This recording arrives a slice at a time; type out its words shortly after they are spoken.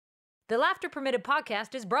The Laughter Permitted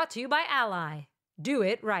podcast is brought to you by Ally. Do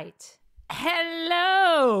it right.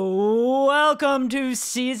 Hello! Welcome to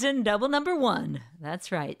season double number 1.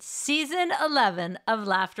 That's right, season 11 of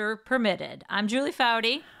Laughter Permitted. I'm Julie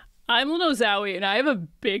Foudy. I'm Lino Zowie, and I have a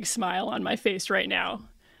big smile on my face right now.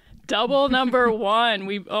 Double number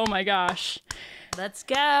 1. Oh my gosh. Let's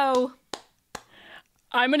go.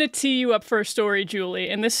 I'm going to tee you up for a story, Julie,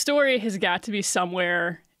 and this story has got to be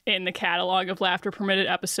somewhere in the catalog of Laughter Permitted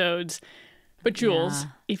episodes. But Jules,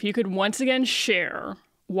 if you could once again share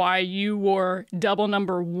why you wore double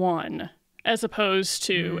number 1 as opposed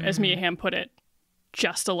to, as Mia Hamm put it,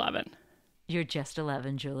 just 11. You're just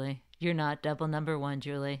 11, Julie. You're not double number 1,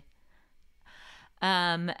 Julie.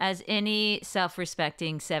 As any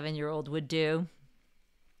self-respecting 7-year-old would do,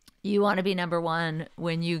 you want to be number 1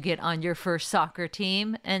 when you get on your first soccer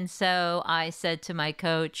team. And so I said to my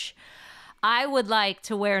coach, I would like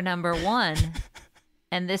to wear number 1.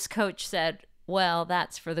 And this coach said, well,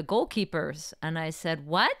 that's for the goalkeepers. And I said,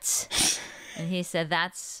 what? And he said,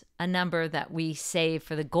 that's a number that we save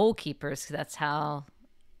for the goalkeepers. That's how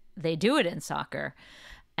they do it in soccer.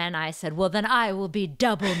 And I said, well, then I will be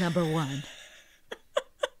double number 1.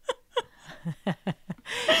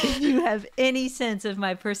 If you have any sense of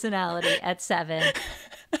my personality at 7,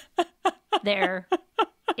 there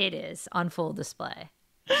it is on full display.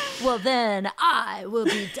 Well, then I will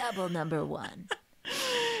be double number 1.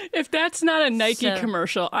 If that's not a Nike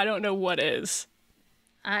commercial, I don't know what is.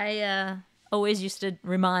 I always used to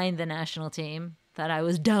remind the national team that I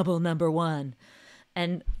was double number 1.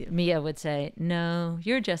 And Mia would say, no,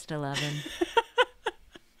 you're just 11.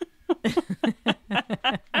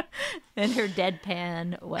 In her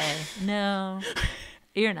deadpan way. No,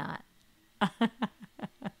 you're not.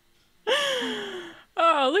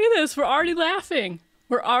 Oh, look at this. We're already laughing.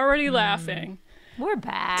 We're already laughing. We're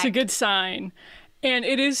back. It's a good sign. And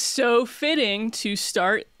it is so fitting to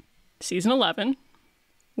start season 11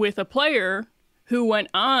 with a player who went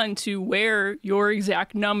on to wear your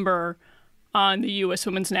exact number on the U.S.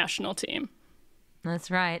 Women's National Team.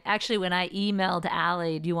 That's right. Actually, when I emailed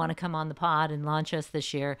Ali, do you want to come on the pod and launch us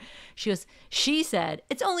this year? She said,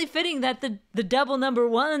 it's only fitting that the double number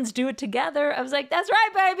 1s do it together. I was like, that's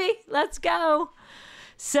right, baby. Let's go.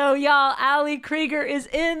 So y'all, Ali Krieger is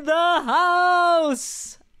in the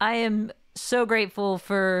house. I am so grateful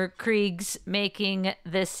for Kriegs making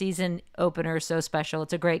this season opener so special.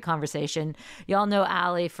 It's a great conversation. Y'all know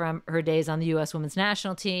Ali from her days on the U.S. Women's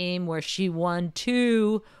National Team, where she won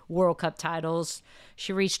 2 World Cup titles.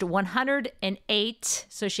 She reached 108,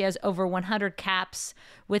 so she has over 100 caps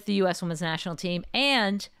with the U.S. Women's National Team.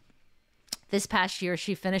 And this past year,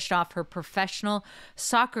 she finished off her professional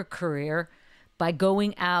soccer career by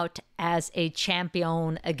going out as a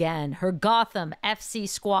champion again. Her Gotham FC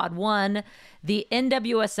squad won the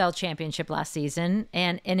NWSL championship last season,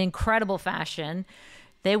 and in incredible fashion,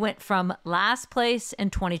 they went from last place in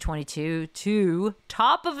 2022 to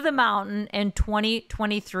top of the mountain in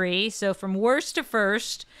 2023. So from worst to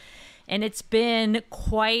first, and it's been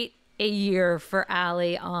quite a year for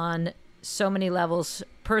Ali on so many levels,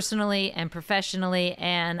 personally and professionally,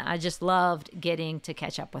 and I just loved getting to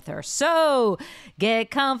catch up with her. So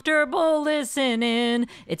get comfortable listening.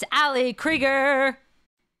 It's Ali Krieger.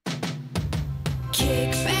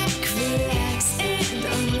 Kick back, relax, and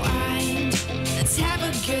unwind. Let's have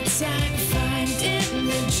a good time, finding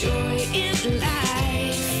the joy in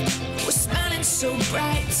life. We're smiling so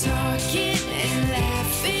bright, talking and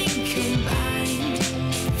laughing combined.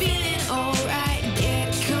 Feeling alright,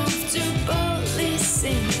 get comfortable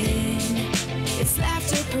listening. It's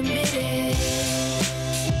Laughter Permitted.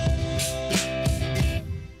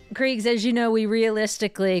 Kriegs, as you know, we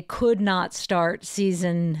realistically could not start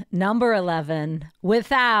season number 11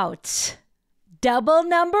 without double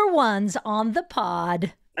number 1s on the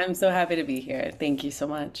pod. I'm so happy to be here. Thank you so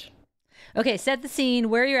much. Okay, set the scene,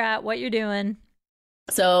 where you're at, what you're doing.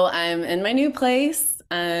 So I'm in my new place.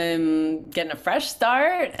 I'm getting a fresh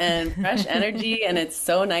start and fresh energy, and it's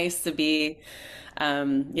so nice to be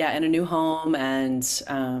in a new home, and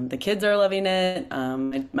the kids are loving it.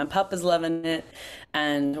 My pup is loving it,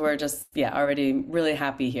 and we're just already really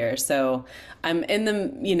happy here. So I'm in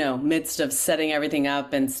the midst of setting everything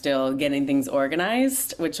up and still getting things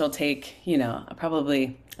organized, which will take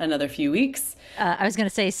probably another few weeks. I was going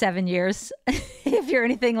to say 7 years, if you're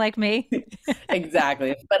anything like me.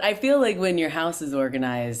 Exactly. But I feel like when your house is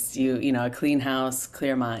organized, a clean house,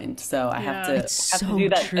 clear mind. So I have to do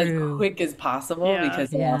that as quick as possible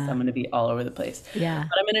because else I'm going to be all over the place. Yeah.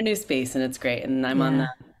 But I'm in a new space and it's great. And I'm on the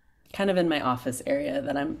kind of in my office area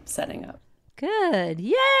that I'm setting up. Good.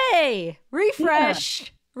 Yay.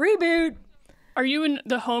 Refresh. Reboot. Are you in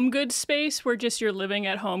the home goods space where just you're living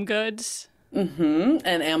at Home Goods? Mm-hmm.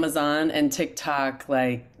 And Amazon and TikTok,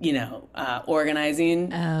 like,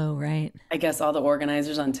 organizing. Oh, right. I guess all the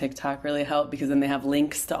organizers on TikTok really help because then they have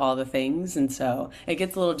links to all the things. And so it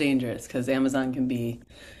gets a little dangerous because Amazon can be,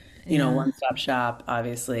 one-stop shop,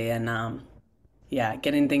 obviously. And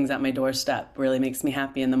getting things at my doorstep really makes me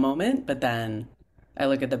happy in the moment. But then I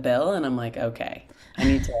look at the bill and I'm like, okay, I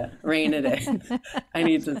need to rein it in. I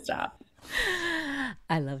need to stop.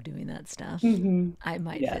 I love doing that stuff. I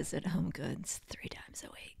might visit Home Goods 3 times a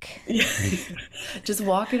week. Just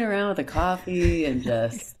walking around with a coffee and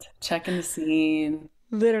just checking the scene.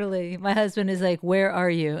 Literally, my husband is like, "Where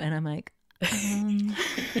are you?" And I'm like,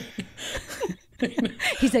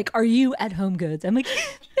 He's like, "Are you at Home Goods?" I'm like,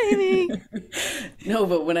 "Maybe." No,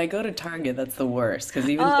 but when I go to Target, that's the worst because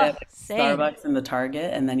even if they have Starbucks in the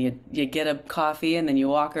Target, and then you get a coffee, and then you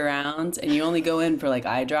walk around, and you only go in for like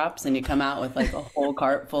eye drops, and you come out with like a whole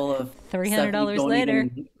cart full of $300 later.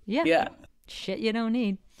 Yeah, shit you don't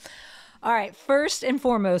need. All right, first and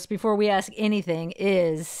foremost, before we ask anything,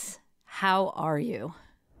 is how are you?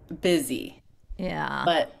 Busy. Yeah,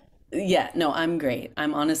 but. Yeah, no, I'm great.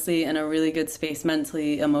 I'm honestly in a really good space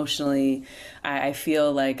mentally, emotionally. I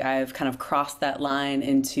feel like I've kind of crossed that line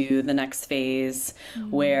into the next phase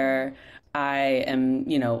where I am,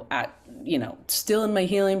 still in my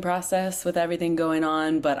healing process with everything going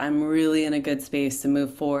on, but I'm really in a good space to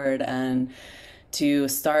move forward and to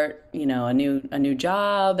start, a new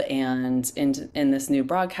job and in this new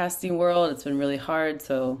broadcasting world. It's been really hard,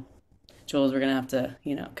 so Jules, we're going to have to,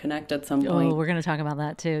 connect at some point. Oh, we're going to talk about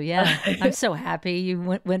that too. Yeah. I'm so happy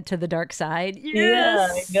you went to the dark side.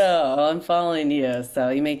 Yes! Yeah, I know. I'm following you. So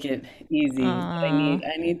you make it easy.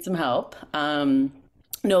 I need some help.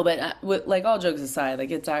 No, but like all jokes aside,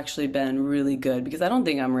 like it's actually been really good because I don't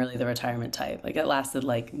think I'm really the retirement type. Like it lasted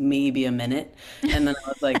like maybe a minute. And then I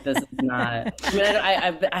was like, this is not,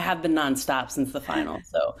 I have been nonstop since the final.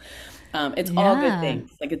 So it's all good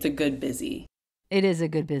things. Like it's a good busy. It is a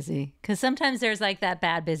good busy because sometimes there's like that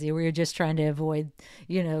bad busy where you're just trying to avoid,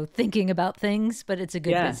 thinking about things, but it's a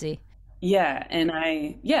good busy. Yeah. And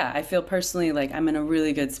I feel personally like I'm in a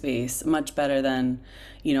really good space, much better than,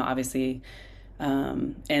 obviously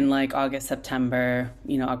in like August, September,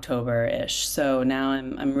 October-ish. So now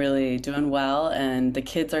I'm really doing well and the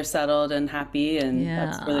kids are settled and happy and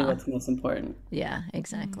that's really what's most important. Yeah,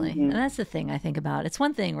 exactly. And that's the thing I think about. It's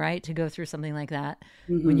one thing, right, to go through something like that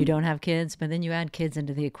when you don't have kids, but then you add kids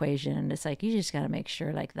into the equation and it's like, you just got to make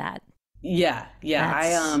sure like that. Yeah.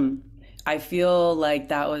 I feel like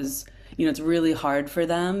that was, it's really hard for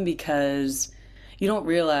them because you don't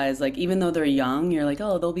realize, like, even though they're young, you're like,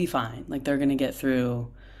 oh, they'll be fine. Like, they're going to get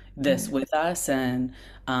through this with us and,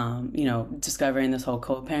 discovering this whole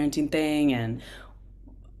co-parenting thing. And,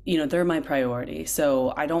 they're my priority.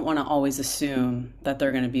 So I don't want to always assume that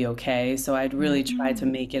they're going to be okay. So I'd really try to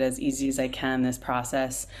make it as easy as I can, this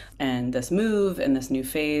process and this move and this new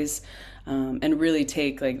phase, and really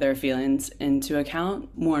take, like, their feelings into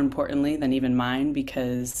account, more importantly than even mine,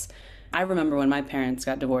 because I remember when my parents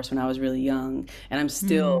got divorced when I was really young, and I'm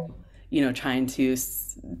still, trying to,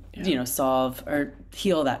 solve or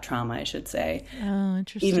heal that trauma, I should say. Oh,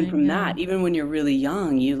 interesting. Even from that, even when you're really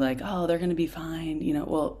young, you like, oh, they're going to be fine.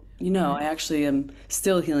 I actually am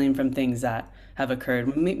still healing from things that have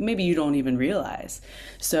occurred. Maybe you don't even realize.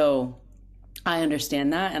 So I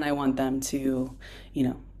understand that, and I want them to,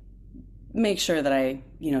 make sure that I,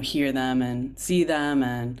 hear them and see them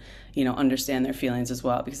and, understand their feelings as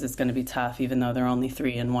well, because it's going to be tough, even though they're only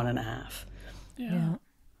 3 and 1.5.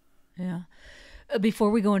 Yeah. Before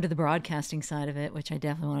we go into the broadcasting side of it, which I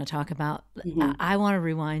definitely want to talk about, I want to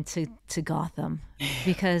rewind to Gotham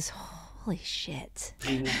because holy shit.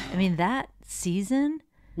 I mean, that season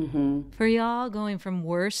for y'all going from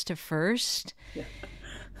worst to first,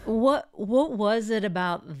 what was it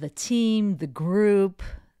about the team, the group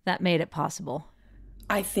that made it possible?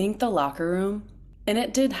 I think the locker room, and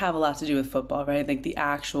it did have a lot to do with football, right? Like the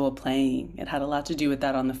actual playing, it had a lot to do with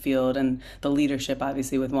that on the field, and the leadership,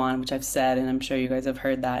 obviously, with Juan, which I've said, and I'm sure you guys have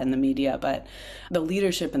heard that in the media, but the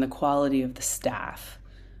leadership and the quality of the staff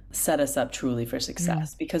set us up truly for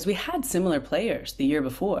success because we had similar players the year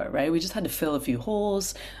before, right? We just had to fill a few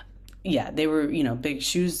holes. Yeah, they were, big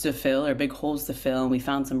shoes to fill or big holes to fill, and we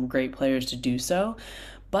found some great players to do so.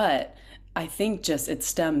 But I think just it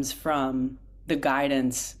stems from the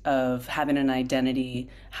guidance of having an identity,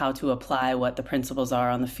 how to apply what the principles are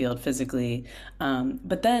on the field physically.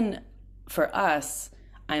 But then for us,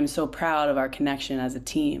 I'm so proud of our connection as a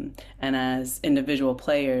team and as individual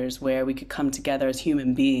players, where we could come together as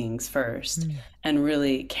human beings first and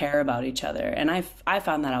really care about each other. And I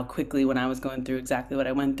found that out quickly when I was going through exactly what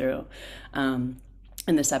I went through.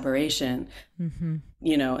 In the separation,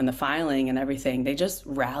 you know, and the filing and everything, they just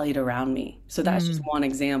rallied around me. So that's just one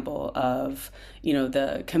example of, you know,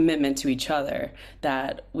 the commitment to each other,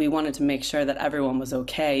 that we wanted to make sure that everyone was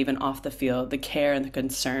okay, even off the field. The care and the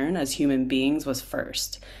concern as human beings was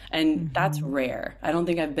first. And that's rare. I don't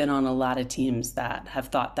think I've been on a lot of teams that have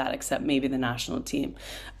thought that, except maybe the national team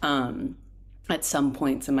at some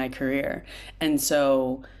points in my career. And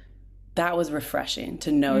so that was refreshing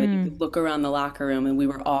to know that you could look around the locker room and we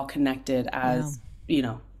were all connected as, you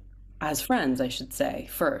know, as friends, I should say,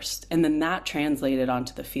 first. And then that translated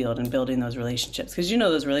onto the field and building those relationships. Because, you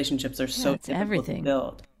know, those relationships are so difficult to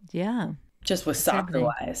build. Yeah. Just with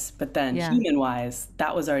soccer-wise. But then human-wise,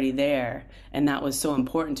 that was already there. And that was so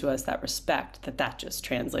important to us, that respect, that just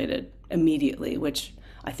translated immediately, which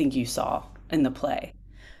I think you saw in the play.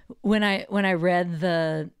 When I read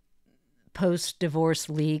the post-divorce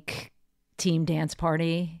leak team dance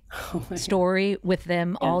party story with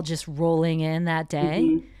them all just rolling in that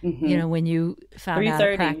day, you know, when you found out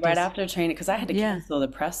at practice, right after training, because I had to cancel the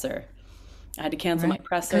presser. I had to cancel my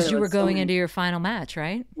presser because you were going into your final match,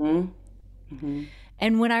 right?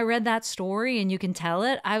 And when I read that story, and you can tell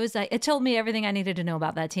it, I was like, it told me everything I needed to know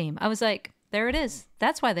about that team. I was like, there it is.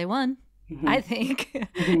 That's why they won, I think.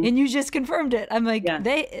 And you just confirmed it. I'm like,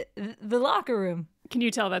 the locker room. Can you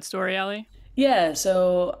tell that story, Ali? Yeah,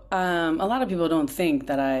 so a lot of people don't think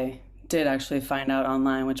that I did actually find out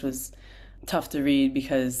online, which was tough to read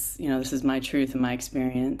because, you know, this is my truth and my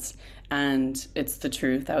experience. And it's the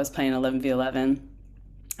truth. I was playing 11v11,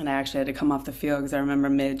 and I actually had to come off the field because I remember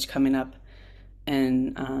Midge coming up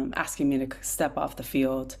and asking me to step off the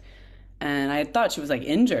field. And I thought she was like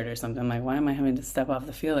injured or something. I'm like, why am I having to step off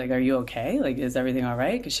the field? Like, are you okay? Like, is everything all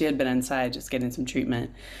right? Because she had been inside just getting some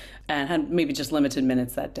treatment and had maybe just limited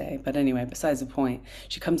minutes that day. But anyway, besides the point,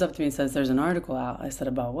 she comes up to me and says, there's an article out. I said,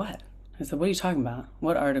 about what? I said, what are you talking about?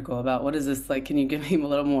 What article? About what is this? Like, can you give me a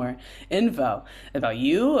little more info about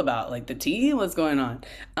you, about like the team? What's going on?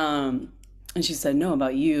 And she said, no,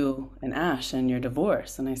 about you and Ash and your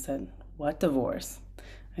divorce. And I said, what divorce?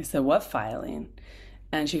 I said, what filing?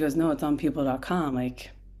 And she goes, no, it's on people.com.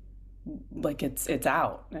 Like it's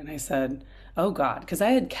out. And I said, oh God, because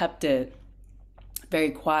I had kept it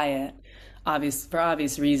very quiet, for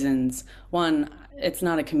obvious reasons. One, it's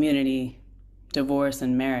not a community divorce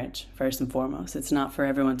and marriage, first and foremost. It's not for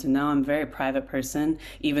everyone to know. I'm a very private person,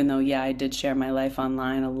 even though, I did share my life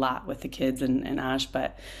online a lot with the kids and Ash,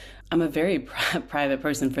 but I'm a very private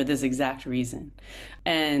person for this exact reason.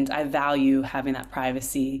 And I value having that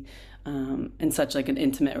privacy in such like an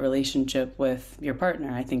intimate relationship with your partner.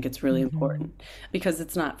 I think it's really important because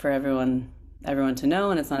it's not for everyone to know,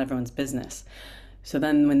 and it's not everyone's business. So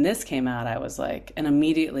then when this came out, I was like, and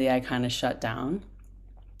immediately I kind of shut down.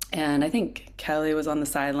 And I think Kelly was on the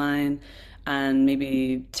sideline, and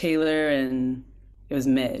maybe Taylor, and it was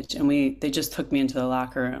Midge. And they just took me into the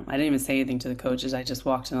locker room. I didn't even say anything to the coaches. I just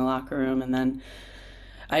walked in the locker room, and then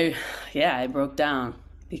I broke down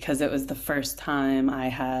because it was the first time I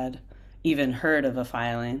had even heard of a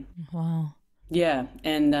filing. Wow. Yeah.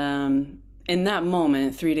 And in that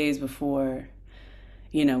moment, 3 days before,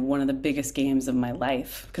 one of the biggest games of my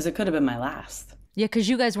life, because it could have been my last. Yeah, because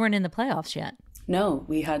you guys weren't in the playoffs yet. No,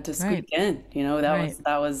 we had to squeak in.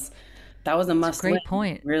 That was a must win. Great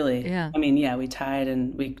point. Really. Yeah. I mean, we tied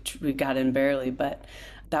and we got in barely, but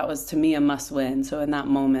that was to me a must win. So in that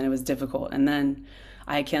moment, it was difficult. And then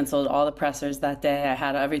I canceled all the pressers that day. I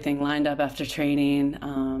had everything lined up after training.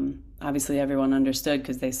 Obviously, everyone understood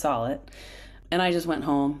because they saw it. And I just went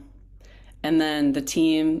home. And then the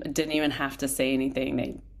team didn't even have to say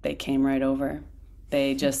anything. They came right over.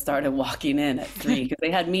 They just started walking in at 3 because they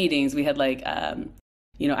had meetings. We had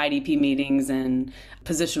IDP meetings and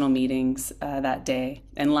positional meetings that day,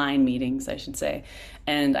 and line meetings, I should say.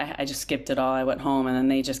 And I just skipped it all. I went home, and then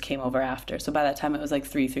they just came over after. So by that time, it was like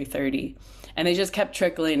 3:30. And they just kept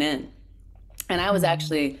trickling in. And I was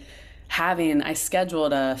actually I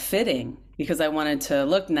scheduled a fitting because I wanted to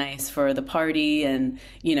look nice for the party. And,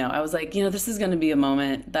 I was like, this is going to be a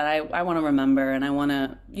moment that I want to remember. And I want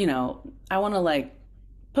to like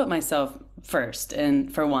put myself first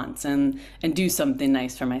and for once and do something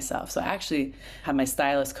nice for myself. So I actually had my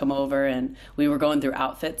stylist come over and we were going through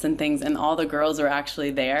outfits and things, and all the girls were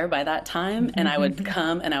actually there by that time, and I would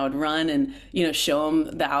come and I would run and show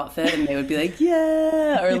them the outfit, and they would be like,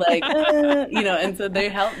 yeah, or like and so they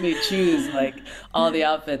helped me choose like all the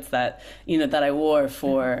outfits that that I wore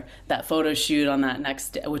for that photo shoot on that next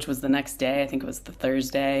day, which was the next day. I think it was the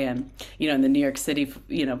Thursday, and in the New York City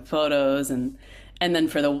photos, and then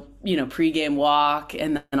for the pregame walk,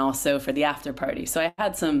 and then also for the after party. So I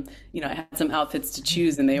had some outfits to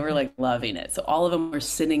choose, and they were like loving it. So all of them were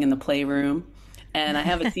sitting in the playroom, and I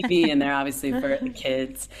have a TV in there obviously for the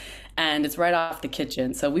kids, and it's right off the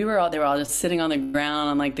kitchen. So they were all just sitting on the ground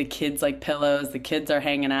on like the kids like pillows. The kids are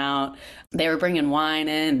hanging out. They were bringing wine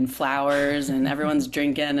in and flowers, and everyone's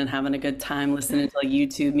drinking and having a good time listening to like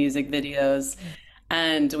YouTube music videos.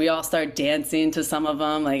 And we all start dancing to some of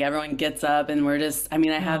them. Like everyone gets up, and we're just, I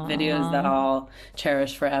have videos that I'll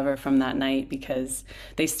cherish forever from that night, because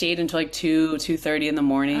they stayed until like 2:30 in the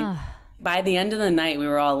morning. By the end of the night, we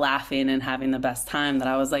were all laughing and having the best time, that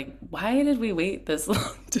I was like, why did we wait this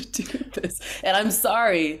long to do this? And I'm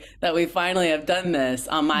sorry that we finally have done this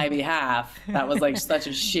on my behalf. That was like such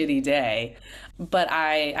a shitty day. But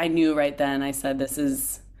I knew right then, I said, this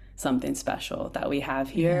is something special that we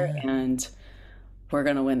have here, and we're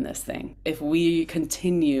going to win this thing. If we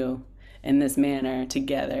continue in this manner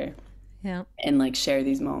together and like share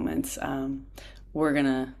these moments, we're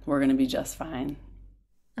going to be just fine.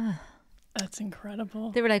 That's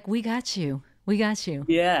incredible. They were like, we got you. We got you.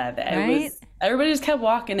 Yeah. Right? Everybody just kept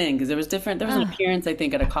walking in, because there was an appearance, I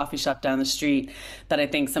think, at a coffee shop down the street that I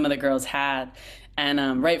think some of the girls had.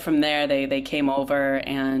 And right from there, they came over,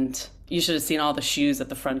 and you should have seen all the shoes at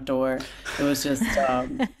the front door. It was just,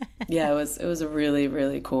 it was a really,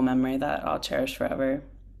 really cool memory that I'll cherish forever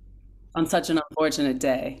on such an unfortunate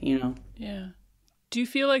day, Yeah. Do you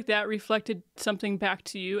feel like that reflected something back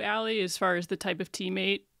to you, Ali, as far as the type of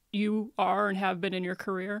teammate you are and have been in your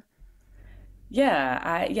career?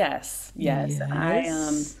 Yeah, yes.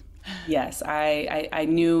 I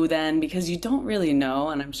knew then, because you don't really know,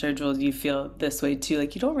 and I'm sure, Jules, you feel this way too,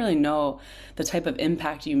 like you don't really know the type of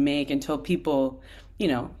impact you make until people,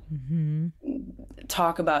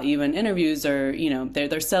 talk about you in interviews, or,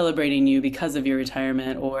 they're celebrating you because of your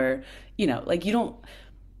retirement, or, like you don't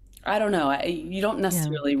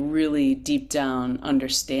necessarily really deep down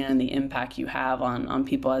understand the impact you have on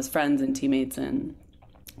people as friends and teammates and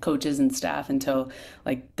coaches and staff, until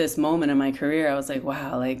like this moment in my career. I was like,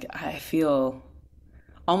 wow, like I feel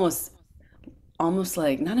almost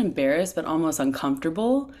like not embarrassed, but almost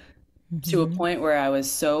uncomfortable, to a point where I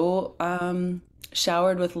was so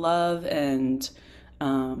showered with love and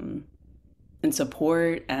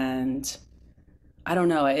support, and I don't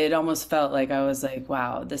know, it almost felt like I was like,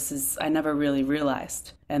 wow, I never really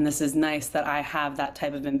realized, and this is nice that I have that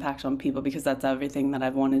type of impact on people, because that's everything that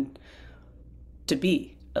I've wanted to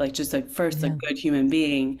be. Like just like first a good human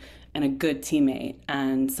being and a good teammate,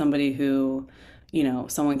 and somebody who,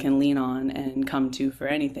 someone can lean on and come to for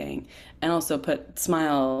anything, and also put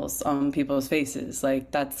smiles on people's faces.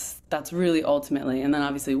 Like that's really ultimately, and then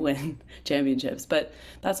obviously win championships, but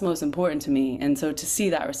that's most important to me. And so to see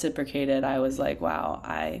that reciprocated, I was like, wow,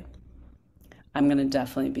 I'm going to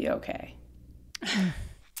definitely be okay.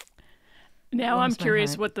 Now I'm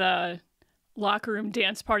curious what the locker room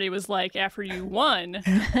dance party was like after you won.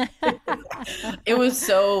 It was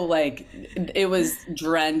so like, it was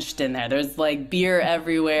drenched in there. There's like beer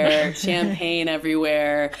everywhere, champagne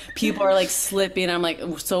everywhere. People are like slipping. I'm like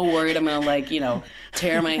so worried I'm gonna like,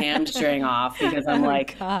 tear my hamstring off, because I'm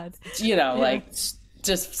like, like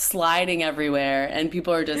just sliding everywhere, and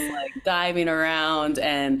people are just like diving around,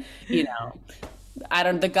 and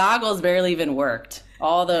the goggles barely even worked.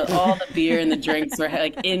 All the beer and the drinks were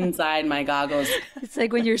like inside my goggles. It's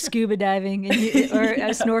like when you're scuba diving or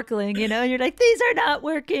snorkeling, and you're like, these are not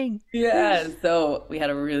working. Yeah. So we had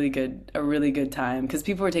a really good time, because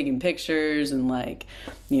people were taking pictures, and like,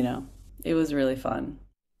 it was really fun.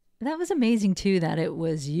 That was amazing too, that it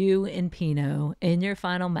was you and Pino in your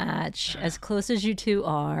final match, as close as you two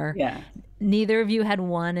are. Yeah. Neither of you had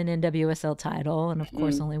won an NWSL title, and of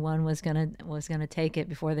course only one was gonna take it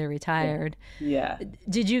before they retired. Yeah.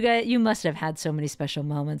 Did you must have had so many special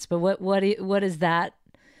moments, but what is that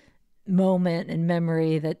moment and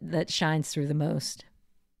memory that shines through the most?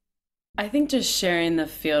 I think just sharing the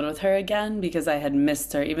field with her again, because I had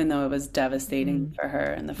missed her, even though it was devastating for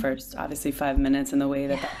her in the first, obviously, 5 minutes, and the way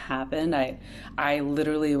that happened, I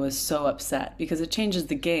literally was so upset because it changes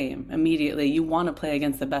the game immediately. You want to play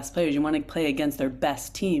against the best players. You want to play against their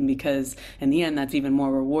best team because in the end, that's even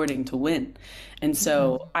more rewarding to win. And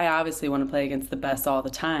so I obviously want to play against the best all the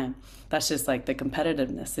time. That's just like the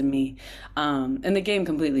competitiveness in me. And the game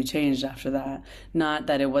completely changed after that. Not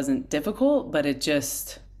that it wasn't difficult, but it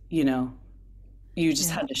just, you just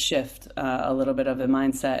had to shift a little bit of the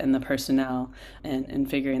mindset and the personnel and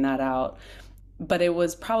figuring that out. But it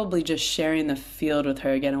was probably just sharing the field with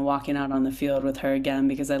her again and walking out on the field with her again,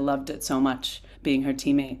 because I loved it so much, being her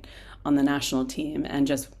teammate on the national team and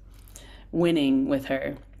just winning with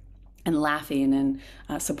her and laughing and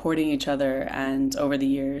supporting each other and over the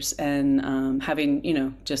years and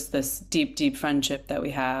having, just this deep, deep friendship that we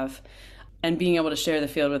have. And being able to share the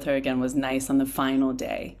field with her again was nice on the final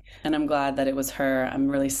day. And I'm glad that it was her. I'm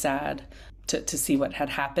really sad to see what had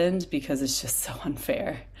happened because it's just so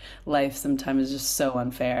unfair. Life sometimes is just so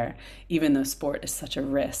unfair, even though sport is such a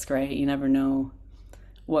risk, right? You never know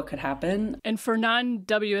what could happen. And for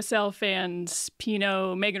non-WSL fans,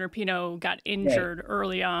 Megan Rapinoe got injured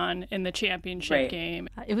early on in the championship game.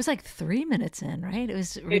 It was like 3 minutes in, right? It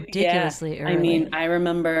was ridiculously early. I mean, I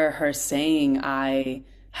remember her saying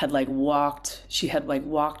she had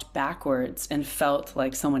walked backwards and felt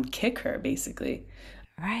like someone kick her, basically.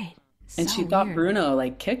 Right. And So she thought weird.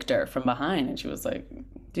 Bruno kicked her from behind, and she was like,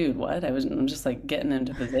 dude, what? I'm just getting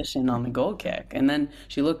into position on the goal kick. And then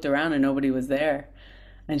she looked around and nobody was there.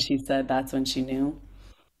 And she said that's when she knew.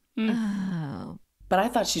 Oh. But I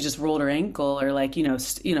thought she just rolled her ankle or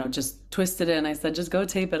just twisted it. And I said, just go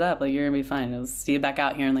tape it up. You're going to be fine. I'll see you back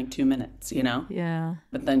out here in 2 minutes, Yeah.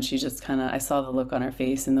 But then she just I saw the look on her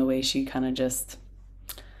face and the way she just,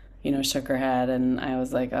 shook her head. And I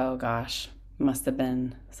was like, oh gosh, must have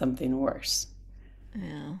been something worse.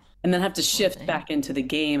 Yeah. And then have to shift back into the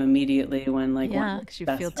game immediately when because you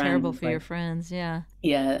feel terrible for your friends. Yeah.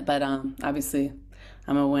 Yeah, but obviously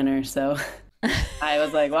I'm a winner, so I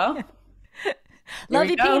was like, well, love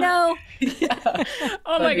you, Pino. Yeah.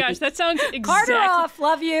 Oh my gosh, that sounds exactly. Carter off.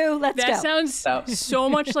 Love you. Let's go. That sounds so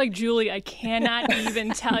much like Julie. I cannot even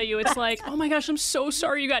tell you. It's like, oh my gosh, I'm so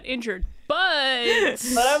sorry you got injured. But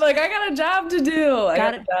I'm like, I got a job to do.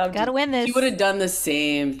 Gotta win this. You would have done the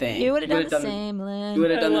same thing. You would have done the same, Lynn. You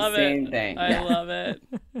would have done the same thing. I love it.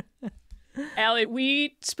 Ali,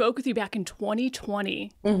 we spoke with you back in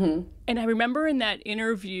 2020. Mm-hmm. And I remember in that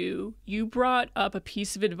interview, you brought up a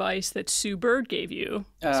piece of advice that Sue Bird gave you,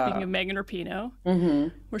 speaking of Megan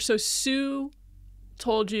Rapinoe, where Sue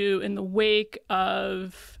told you in the wake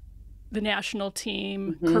of the national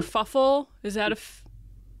team kerfuffle, is that a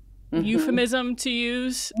euphemism to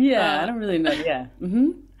use? Yeah, I don't really know. Yeah.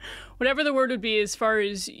 Whatever the word would be, as far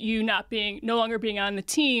as you no longer being on the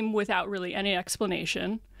team without really any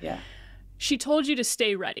explanation. Yeah. She told you to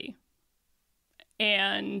stay ready.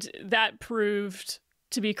 And that proved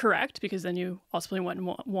to be correct because then you ultimately went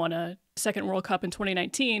and won a second World Cup in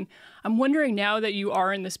 2019. I'm wondering now that you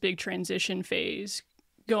are in this big transition phase,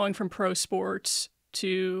 going from pro sports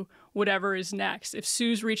to whatever is next, if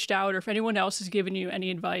Sue's reached out or if anyone else has given you any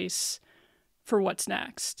advice for what's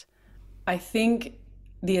next. I think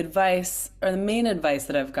the advice, or the main advice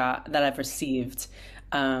that I've received,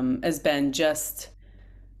 has been just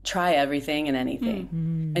try everything and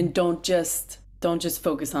anything, and don't just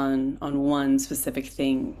focus on one specific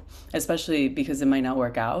thing, especially because it might not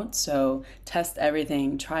work out. So test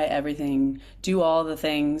everything, try everything, do all the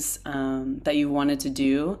things that you wanted to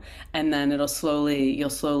do, and then you'll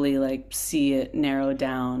slowly see it narrow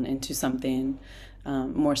down into something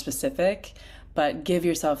more specific. But give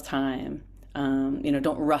yourself time.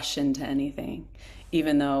 Don't rush into anything,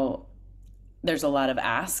 even though there's a lot of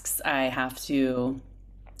asks. I have to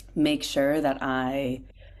make sure that I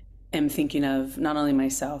am thinking of not only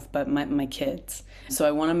myself, but my kids. So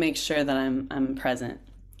I want to make sure that I'm present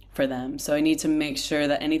for them. So I need to make sure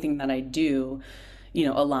that anything that I do,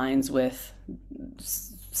 aligns with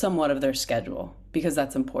somewhat of their schedule, because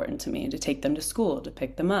that's important to me, to take them to school, to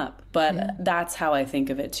pick them up. But that's how I think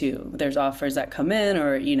of it too. There's offers that come in,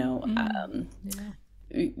 or,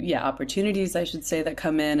 opportunities, I should say, that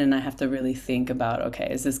come in, and I have to really think about, okay,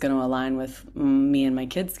 is this going to align with me and my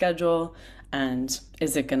kids' schedule? And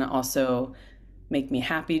is it going to also make me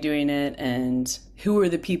happy doing it? And who are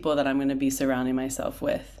the people that I'm going to be surrounding myself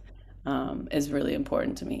with is really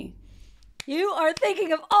important to me. You are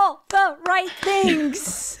thinking of all the right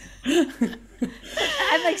things.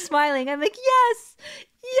 I'm smiling. I'm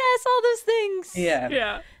yes, all those things.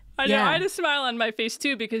 Yeah. I know. I had a smile on my face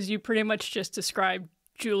too, because you pretty much just described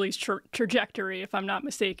Julie's trajectory, if I'm not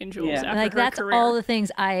mistaken, Jules. Yeah. After Like her that's career. all the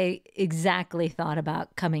things I exactly thought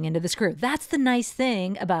about coming into this career. That's the nice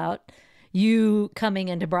thing about you coming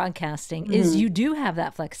into broadcasting is you do have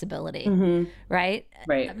that flexibility, right?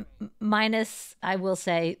 Right. Minus, I will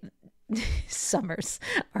say, summers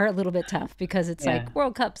are a little bit tough because it's Yeah. like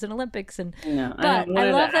World Cups and Olympics and. No, But wanted I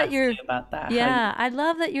to love that ask you're. you about that. Yeah, I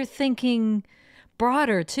love that you're thinking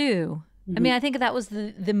broader too. I mean, I think that was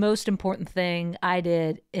the most important thing I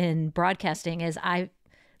did in broadcasting is I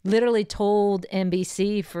literally told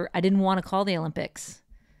NBC I didn't want to call the Olympics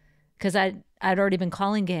because I'd already been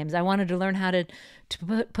calling games. I wanted to learn how to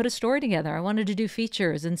put a story together. I wanted to do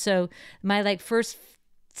features. And so my first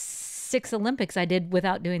 6 Olympics I did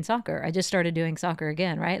without doing soccer. I just started doing soccer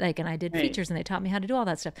again, right? And I did features and they taught me how to do all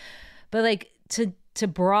that stuff. But to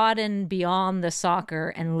broaden beyond the soccer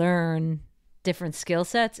and learn different skill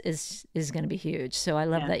sets is going to be huge. So I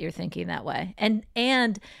love that you're thinking that way and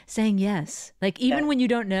saying yes. Even when you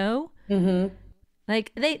don't know,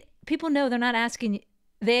 people know they're not asking.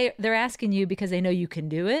 They're asking you because they know you can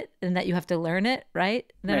do it and that you have to learn it, right?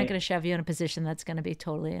 They're not going to shove you in a position that's going to be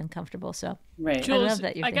totally uncomfortable. So Right. Jules, I love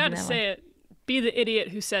that you're thinking gotta that say way. it. Be the idiot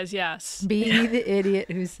who says yes. Be the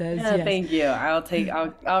idiot who says Yeah, yes. thank you.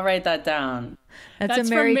 I'll write that down. That's That's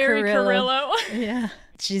a Mary from Mary Carrillo. Carrillo. Yeah.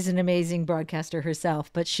 She's an amazing broadcaster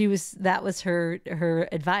herself, but that was her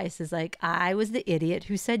advice is I was the idiot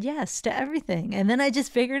who said yes to everything. And then I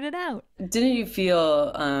just figured it out. Didn't you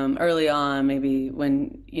feel early on, maybe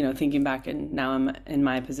when, thinking back and now I'm in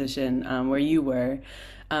my position where you were,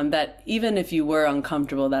 that even if you were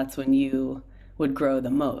uncomfortable, that's when you would grow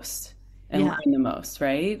the most and learn the most,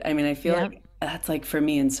 right? I mean, I feel like that's for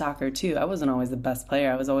me in soccer too. I wasn't always the best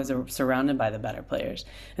player. I was always surrounded by the better players.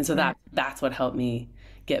 And so that's what helped me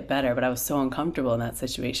get better. But I was so uncomfortable in that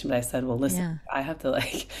situation. But I said, well, listen, I have to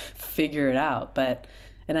figure it out. But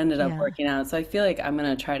it ended up working out. So I feel like I'm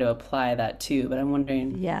going to try to apply that too. But I'm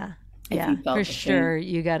wondering. Yeah. If Yeah, you felt for the sure.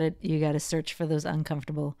 same. You gotta search for those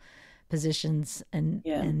uncomfortable positions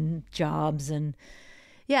and jobs and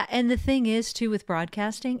and the thing is too with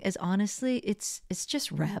broadcasting is honestly it's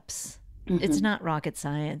just reps. It's not rocket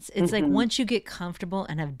science. It's once you get comfortable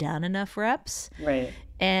and have done enough reps, Right.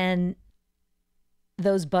 and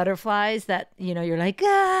those butterflies that you're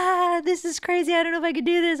this is crazy, I don't know if I could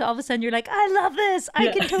do this, all of a sudden you're I love this, I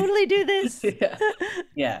can totally do this.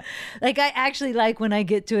 Yeah. I actually when I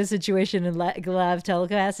get to a situation in live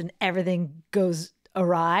telecast and everything goes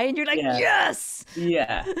awry and you're yes,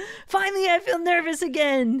 Yeah. finally I feel nervous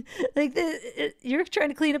again. You're trying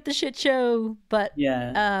to clean up the shit show, but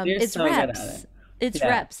Yeah. You're it's so good reps. at it. It's Yeah.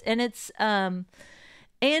 reps, and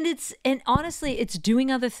and honestly, it's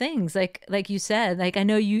doing other things. Like you said, I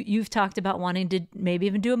know you've talked about wanting to maybe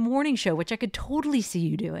even do a morning show, which I could totally see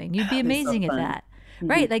you doing. You'd be That'd be so amazing at fun. that.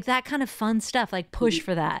 Right? That kind of fun stuff, push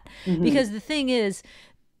for that. Because the thing is,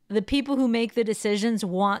 the people who make the decisions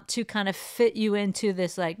want to kind of fit you into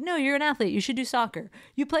this, no, you're an athlete, you should do soccer.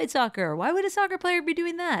 You played soccer. Why would a soccer player be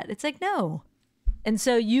doing that? It's no. And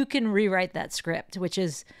so you can rewrite that script, which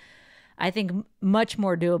is, I think, much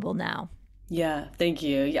more doable now. Yeah, thank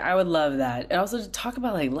you. Yeah, I would love that. And also to talk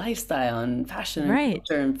about lifestyle and fashion and Right.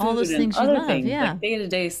 culture and food All those and things you other love, things, yeah.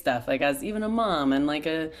 day-to-day stuff, as even a mom and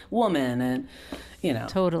a woman and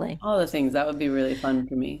Totally. all the things. That would be really fun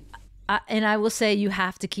for me. And I will say you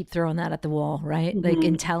have to keep throwing that at the wall, right?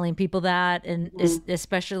 In telling people that, and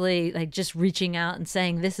especially just reaching out and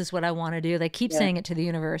saying, this is what I want to do. Keep saying it to the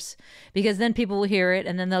universe, because then people will hear it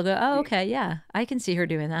and then they'll go, oh, okay, yeah, I can see her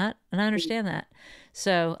doing that. And I understand that.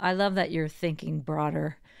 So I love that you're thinking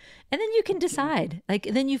broader. And then you can decide,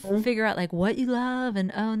 then you figure out what you love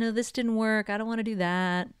and, oh no, this didn't work. I don't want to do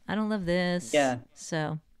that. I don't love this. Yeah.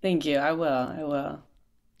 So Thank you. I will.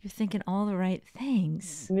 you're thinking all the right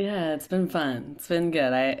things. Yeah, it's been fun. It's been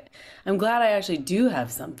good. I'm glad I actually do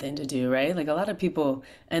have something to do, right? A lot of people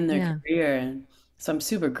end their career, and so I'm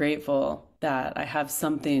super grateful that I have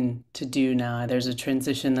something to do now. There's a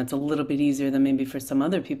transition that's a little bit easier than maybe for some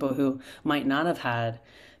other people who might not have had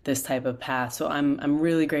this type of path. So I'm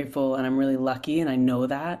really grateful and I'm really lucky, and I know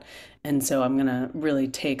that. And so I'm gonna really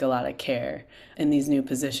take a lot of care in these new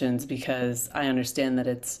positions because I understand that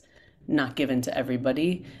it's not given to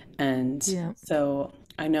everybody. And so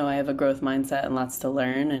I know I have a growth mindset and lots to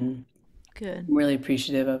learn, and Good. I'm really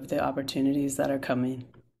appreciative of the opportunities that are coming.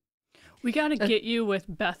 We got to get you with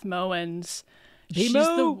Beth Mowens.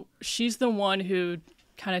 Mo! She's the one who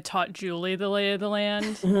kind of taught Julie the lay of the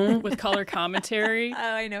land with color commentary. Oh,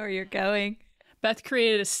 I know where you're going. Beth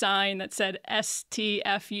created a sign that said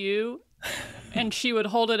STFU, and she would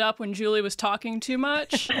hold it up when Julie was talking too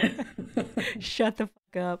much. Shut the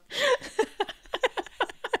fuck up.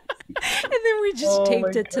 then we just Oh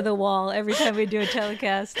taped my it to the wall every time we do a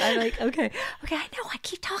telecast. I'm like, okay, I know, I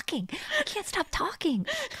keep talking. I can't stop talking.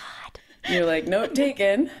 Oh, God. You're like, note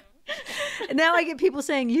taken. And now I get people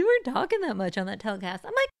saying, you weren't talking that much on that telecast.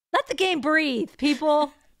 I'm like, let the game breathe,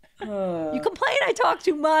 people. You complain I talk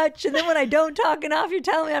too much, and then when I don't talk enough, you're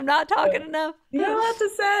telling me I'm not talking enough. You got a lot to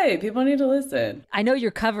say. People need to listen. I know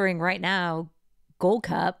you're covering right now Gold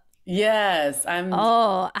Cup. Yes, I'm.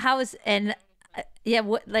 Oh,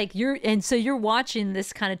 so you're watching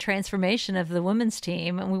this kind of transformation of the women's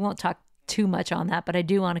team, and we won't talk too much on that, but I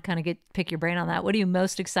do want to kind of pick your brain on that. What are you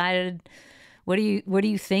most excited? What are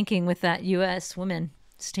you thinking with that U.S. women's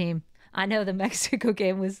team? I know the Mexico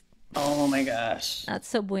game was. Oh my gosh. Not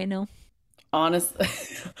so bueno. Honestly.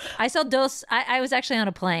 I saw I was actually on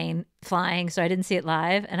a plane flying, so I didn't see it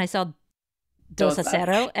live. And I saw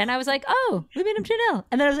 2-0. And I was like, oh, we beat them 2-0.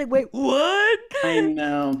 And then I was like, wait, what? I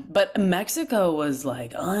know. But Mexico was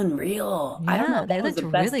like unreal. Yeah, I don't know. they That was looked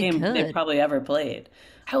the best really game good. they've probably ever played.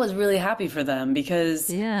 I was really happy for them because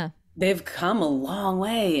they've come a long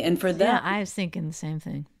way. And for them, yeah, I was thinking the same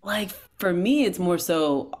thing. like for me, it's more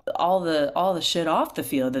so all the shit off the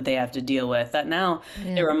field that they have to deal with. That now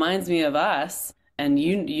it reminds me of us, and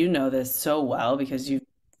you know this so well because you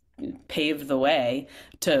paved the way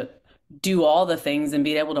to do all the things and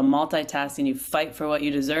be able to multitask, and you fight for what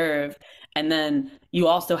you deserve, and then you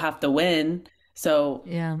also have to win. So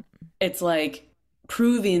it's like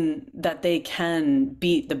proving that they can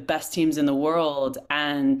beat the best teams in the world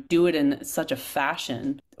and do it in such a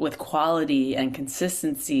fashion with quality and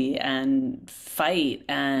consistency and fight.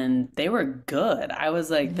 And they were good. I was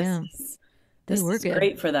like, this is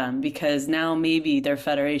great for them, because now maybe their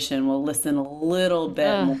federation will listen a little bit.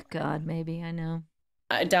 Oh, God, maybe. I know.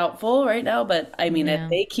 Doubtful right now, but I mean, if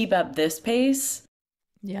they keep up this pace.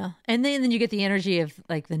 Yeah. And then you get the energy of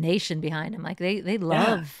like the nation behind them. Like they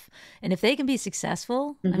love, and if they can be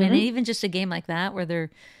successful, I mean, even just a game like that where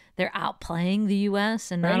they're outplaying the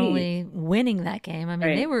US and not only winning that game, I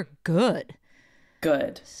mean, they were good.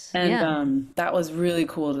 And that was really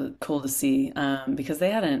cool to see, because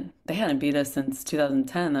they hadn't beat us since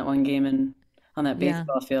 2010, that one game on that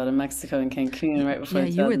baseball field in Mexico in Cancun right before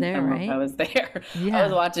you were there, right? I was there. I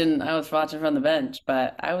was watching from the bench,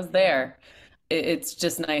 but I was there. It's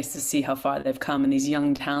just nice to see how far they've come, and these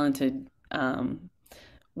young, talented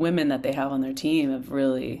women that they have on their team have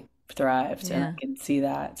really thrived, and I can see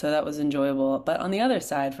that. So that was enjoyable. But on the other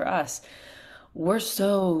side, for us,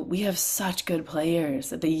 we have such good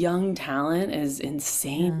players. The young talent is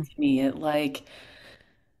insane to me.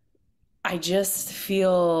 I just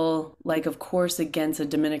feel like, of course, against a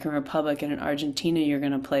Dominican Republic and an Argentina, you're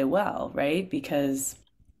going to play well, right? Because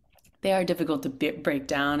they are difficult to break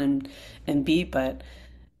down and beat, but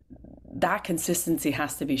that consistency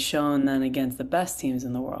has to be shown then against the best teams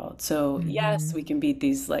in the world. So yes, we can beat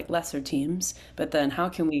these like lesser teams, but then how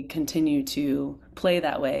can we continue to play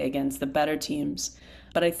that way against the better teams?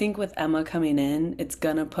 But I think with Emma coming in, it's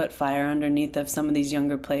going to put fire underneath of some of these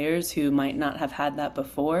younger players who might not have had that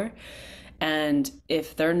before. And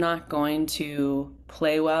if they're not going to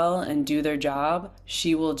play well and do their job,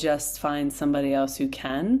 she will just find somebody else who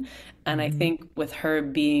can. And I think with her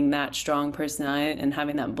being that strong personality and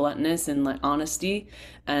having that bluntness and like honesty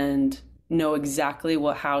and know exactly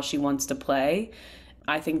how she wants to play,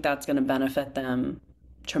 I think that's going to benefit them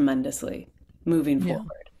tremendously moving forward.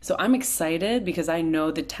 So I'm excited because I know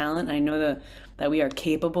the talent. I know that we are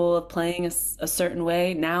capable of playing a certain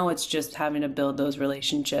way. Now it's just having to build those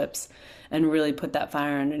relationships and really put that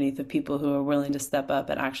fire underneath the people who are willing to step up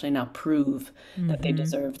and actually now prove that they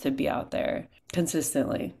deserve to be out there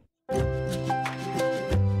consistently.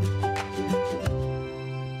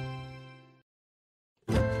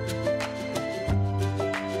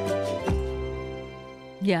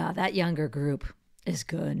 Yeah, that younger group is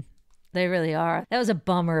good. They really are. That was a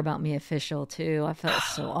bummer about Mia Fischel too. I felt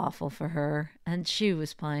so awful for her, and she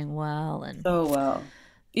was playing well and so well.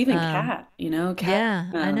 Even Kat, Kat.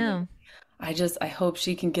 Yeah, I know. I hope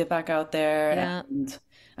she can get back out there. Yeah. And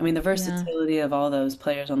I mean, the versatility of all those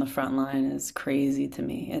players on the front line is crazy to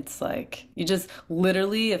me. It's like, you just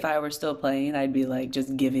literally, if I were still playing, I'd be like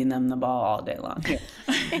just giving them the ball all day long.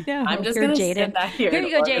 I know. I'm just going to sit back here. Here you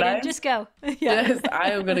go, Jaden. Just go. Yes,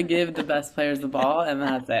 I am going to give the best players the ball, and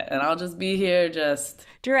that's it. And I'll just be here just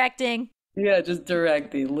directing. Yeah, just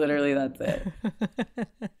directing. Literally, that's it.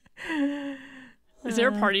 Is there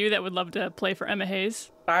a part of you that would love to play for Emma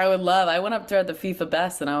Hayes? I would love. I went up there at the FIFA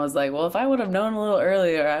Best, and I was like, well, if I would have known a little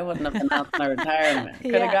earlier, I wouldn't have announced my retirement.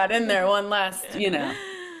 Could have got in there one last,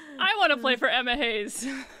 I want to play for Emma Hayes.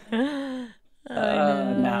 I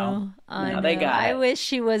know. No, they got I it. wish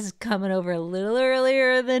she was coming over a little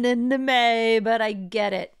earlier than into May, but I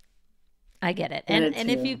get it. I get it. And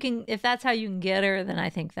if that's how you can get her, then I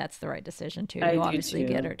think that's the right decision too. I You do obviously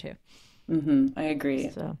too. get her too. I agree.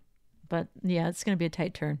 So, but yeah, it's going to be a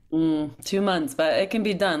tight turn. 2 months, but it can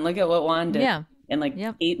be done. Look at what Juan did in like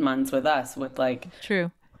 8 months with us. With like,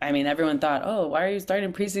 True. I mean, everyone thought, oh, why are you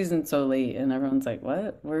starting preseason so late? And everyone's like,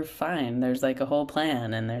 what? We're fine. There's like a whole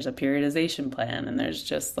plan, and there's a periodization plan, and there's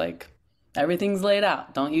just like everything's laid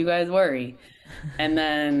out. Don't you guys worry. And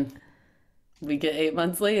then we get 8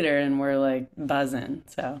 months later and we're like buzzing.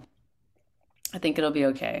 So I think it'll be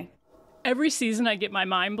okay. Every season I get my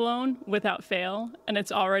mind blown without fail, and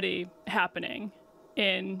it's already happening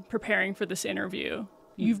in preparing for this interview.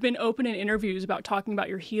 You've been open in interviews about talking about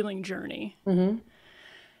your healing journey.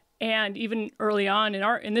 And even early on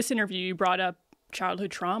in this interview, you brought up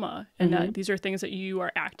childhood trauma, and that these are things that you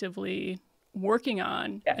are actively working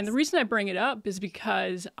on. Yes. And the reason I bring it up is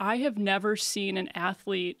because I have never seen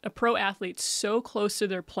a pro athlete so close to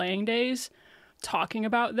their playing days talking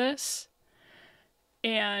about this.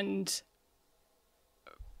 And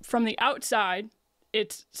from the outside,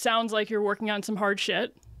 it sounds like you're working on some hard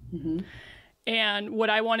shit. And what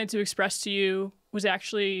I wanted to express to you was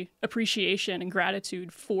actually appreciation and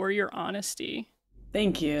gratitude for your honesty.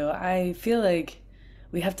 Thank you. I feel like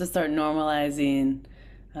we have to start normalizing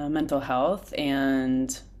mental health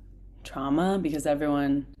and trauma, because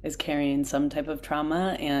everyone is carrying some type of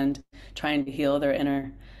trauma and trying to heal their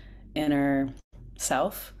inner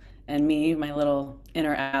self. And me, my little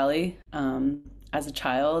inner Ali, as a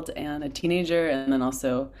child and a teenager, and then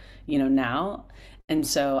also, now. And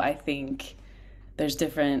so I think there's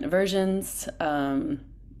different versions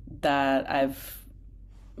that I've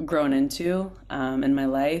grown into in my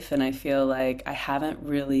life. And I feel like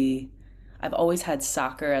I've always had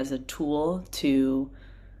soccer as a tool to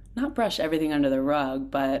not brush everything under the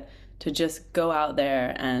rug, but to just go out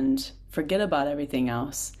there and forget about everything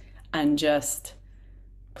else and just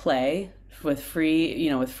play with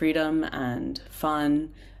freedom and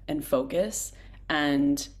fun and focus,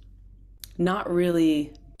 and not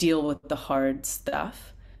really deal with the hard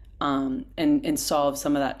stuff, and solve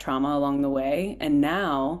some of that trauma along the way. And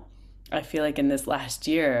now I feel like in this last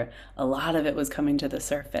year, a lot of it was coming to the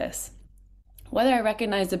surface, whether I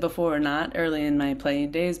recognized it before or not early in my playing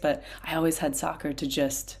days, but I always had soccer to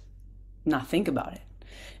just not think about it.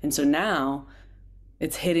 And so now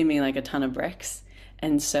it's hitting me like a ton of bricks.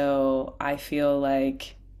 And so I feel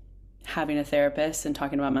like having a therapist and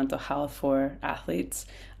talking about mental health for athletes,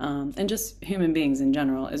 and just human beings in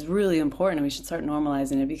general, is really important. And we should start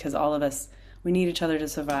normalizing it, because all of us, we need each other to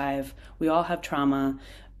survive. We all have trauma,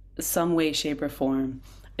 some way, shape, or form.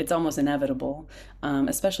 It's almost inevitable,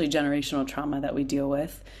 especially generational trauma that we deal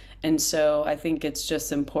with. And so I think it's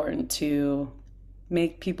just important to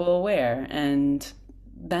make people aware, and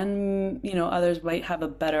then, others might have a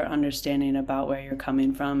better understanding about where you're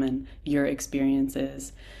coming from and your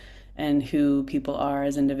experiences and who people are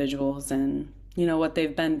as individuals, and, what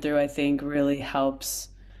they've been through. I think really helps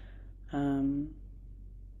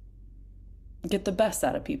get the best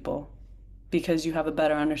out of people, because you have a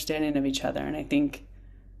better understanding of each other. And I think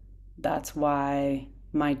that's why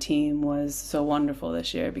my team was so wonderful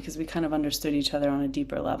this year, because we kind of understood each other on a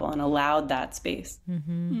deeper level and allowed that space.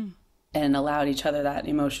 And allowed each other that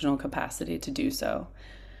emotional capacity to do so.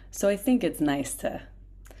 So I think it's nice to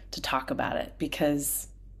talk about it, because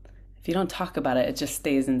if you don't talk about it, it just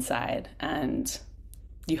stays inside, and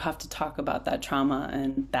you have to talk about that trauma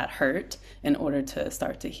and that hurt in order to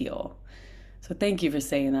start to heal. So thank you for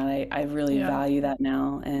saying that. I really value that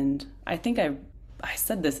now. And I think I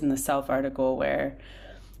said this in the Self article, where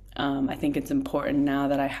I think it's important now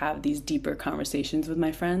that I have these deeper conversations with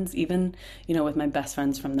my friends, even, with my best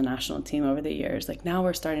friends from the national team over the years. Like, now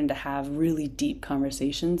we're starting to have really deep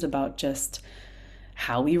conversations about just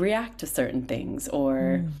how we react to certain things,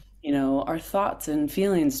 or, our thoughts and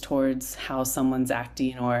feelings towards how someone's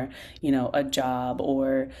acting, or, a job,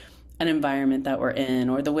 or an environment that we're in,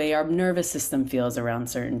 or the way our nervous system feels around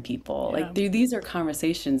certain people. Like, these are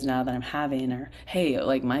conversations now that I'm having. Or, hey,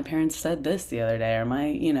 like, my parents said this the other day, or my,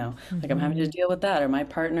 like, I'm having to deal with that, or my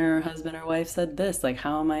partner or husband or wife said this. Like,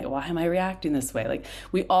 why am I reacting this way? Like,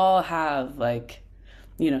 we all have, like,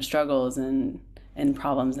 struggles and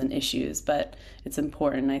problems and issues, but it's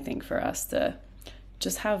important, I think, for us to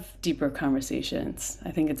just have deeper conversations. I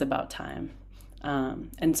think it's about time.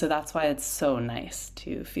 And so that's why it's so nice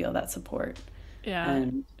to feel that support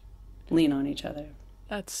and lean on each other.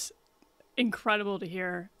 That's incredible to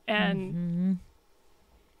hear. And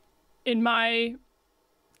in my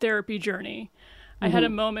therapy journey, I had a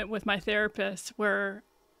moment with my therapist where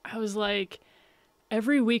I was like,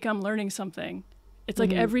 every week I'm learning something. It's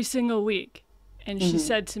like every single week. And she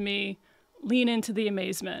said to me, lean into the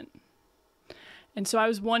amazement. And so I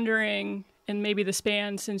was wondering, and maybe the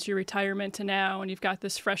span since your retirement to now, and you've got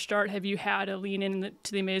this fresh start, have you had a lean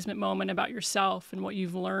into the amazement moment about yourself and what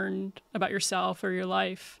you've learned about yourself or your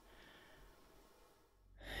life?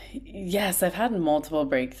 Yes, I've had multiple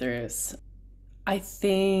breakthroughs. I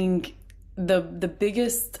think the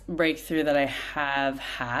biggest breakthrough that I have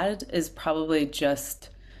had is probably just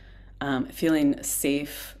feeling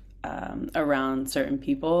safe around certain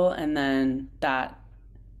people, and then that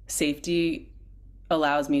safety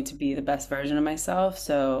allows me to be the best version of myself.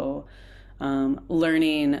 So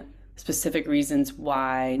learning specific reasons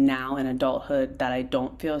why now in adulthood that I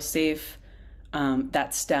don't feel safe,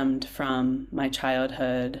 that stemmed from my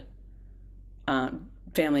childhood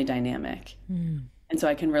family dynamic. And so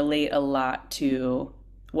I can relate a lot to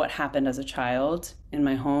what happened as a child in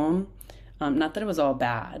my home. Not that it was all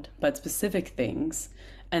bad, but specific things.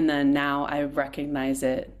 And then now I recognize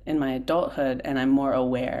it in my adulthood and I'm more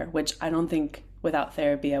aware, which I don't think without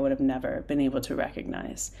therapy I would have never been able to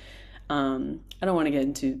recognize. I don't want to get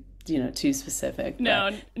into, too specific. No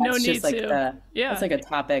need to. It's like a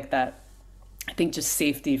topic that I think just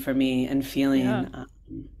safety for me and feeling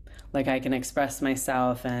like I can express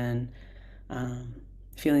myself and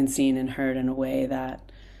feeling seen and heard in a way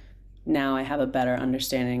that now I have a better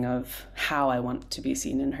understanding of how I want to be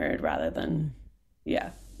seen and heard rather than,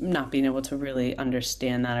 not being able to really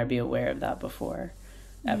understand that or be aware of that before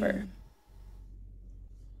ever.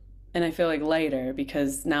 And I feel like lighter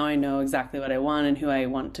because now I know exactly what I want and who I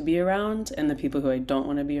want to be around, and the people who I don't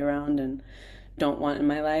want to be around and don't want in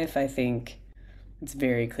my life. I think it's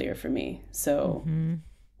very clear for me. So I'm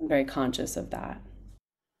very conscious of that.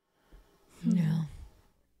 Yeah.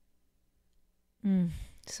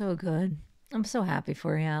 So good. I'm so happy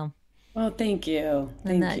for you. Well, thank you.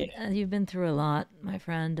 Thank you. You've been through a lot, my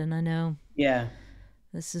friend, and I know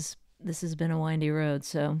this has been a windy road,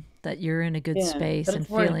 so that you're in a good space and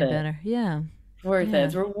feeling better. Yeah. Worth it.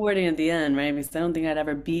 It's rewarding at the end, right? Because I don't think I'd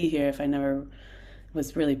ever be here if I never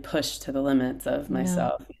was really pushed to the limits of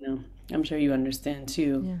myself, I'm sure you understand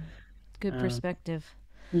too. Yeah. Good perspective.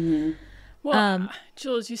 Well,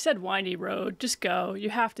 Jules, you said windy road. Just go. You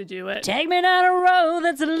have to do it. Take me down a road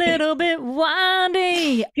that's a little bit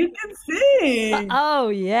windy. You can sing. Oh,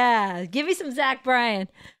 yeah. Give me some Zach Bryan.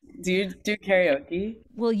 Do you do karaoke?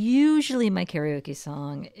 Well, usually my karaoke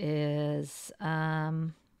song is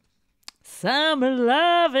Summer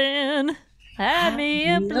Lovin' Had Me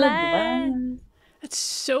Up Blind. That's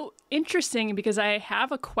so interesting because I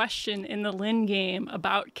have a question in the Lynn game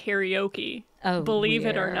about karaoke. Oh, believe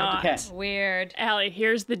it or not. Okay. Weird. Allie,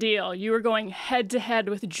 here's the deal. You are going head to head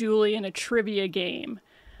with Julie in a trivia game.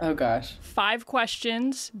 Oh, gosh. 5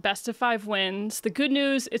 questions, best of 5 wins. The good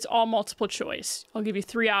news, it's all multiple choice. I'll give you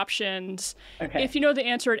 3 options. Okay. If you know the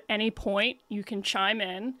answer at any point, you can chime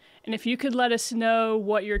in. And if you could let us know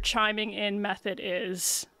what your chiming in method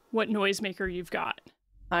is, what noisemaker you've got.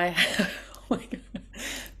 Oh my God.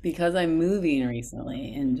 Because I'm moving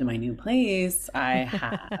recently into my new place, I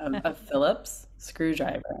have a Phillips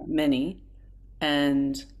screwdriver mini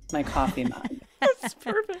and my coffee mug. That's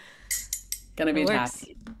perfect. Gonna be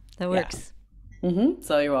happy. That works.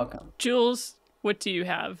 So you're welcome. Jules, what do you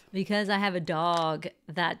have? Because I have a dog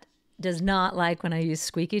that does not like when I use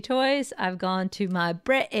squeaky toys, I've gone to my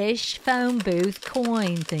British phone booth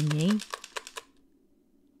coin thingy.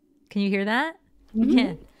 Can you hear that? You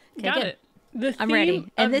can. Okay, Got good. it. The I'm ready.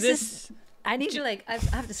 theme And of this is, I need to I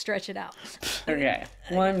have to stretch it out. Okay.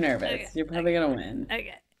 Well, I'm nervous. You're probably gonna win.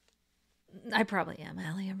 Okay. I probably am,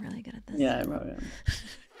 Allie. I'm really good at this. Yeah, I probably am.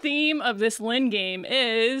 theme of this Lynn game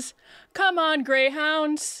is come on,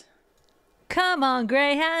 Greyhounds. Come on,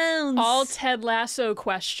 Greyhounds. All Ted Lasso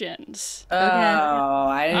questions. Oh,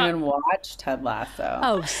 I didn't even watch Ted Lasso.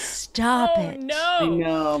 Oh, stop it. No. I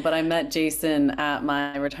know, but I met Jason at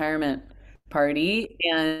my retirement party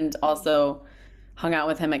and also hung out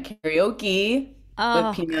with him at karaoke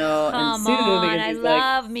with Pino and Sue. Come on, because I he's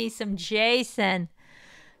love me some Jason.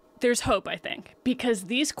 There's hope, I think, because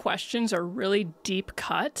these questions are really deep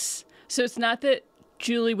cuts. So it's not that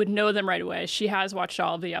Julie would know them right away. She has watched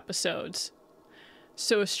all of the episodes.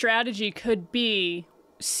 So a strategy could be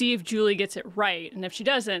see if Julie gets it right. And if she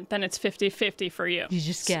doesn't, then it's 50-50 for you. You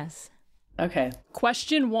just guess. Okay.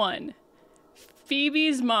 Question 1.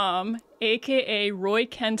 Phoebe's mom, a.k.a. Roy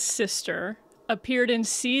Kent's sister, appeared in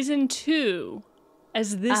season 2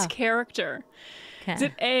 as this character. Okay. Is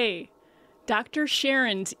it A, Dr.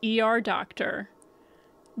 Sharon's ER doctor,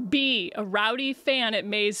 B, a rowdy fan at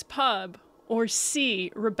May's pub, or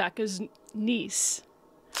C, Rebecca's niece?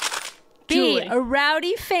 B, Julie. a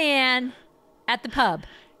rowdy fan at the pub.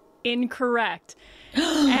 Incorrect.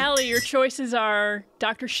 Allie, your choices are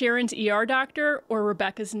Dr. Sharon's ER doctor or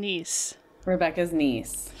Rebecca's niece. Rebecca's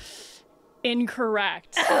niece.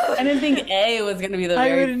 Incorrect. I didn't think A was going to be the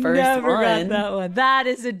very first never one. got that one. That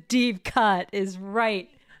is a deep cut, is right.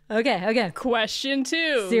 Okay. Question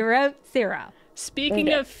 2. 0-0.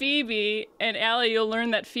 Speaking of Phoebe, and Allie, you'll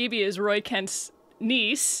learn that Phoebe is Roy Kent's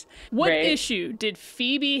niece. What Right. issue did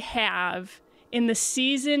Phoebe have in the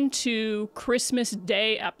season 2 Christmas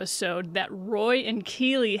Day episode that Roy and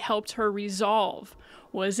Keeley helped her resolve?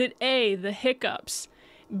 Was it A, the hiccups,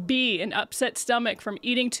 B, an upset stomach from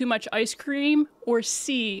eating too much ice cream, or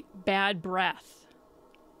C, bad breath?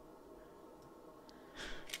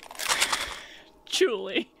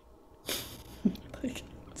 Julie.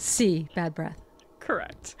 C, bad breath.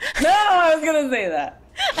 Correct. No, I was going to say that.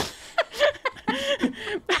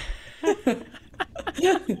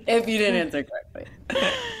 If you didn't answer correctly.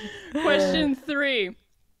 Question 3.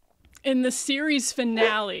 In the series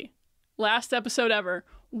finale, last episode ever,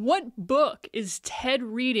 what book is Ted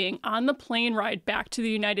reading on the plane ride back to the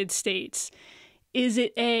United States? Is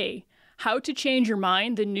it A, How to Change Your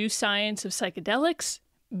Mind, The New Science of Psychedelics,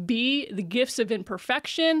 B, The Gifts of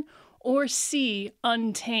Imperfection, or C,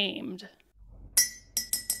 Untamed?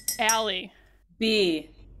 Allie. B.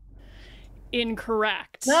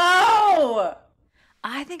 Incorrect. No!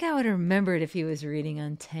 I think I would have remembered if he was reading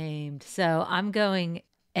Untamed. So I'm going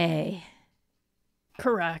A.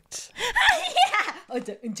 Correct. All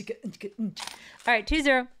right,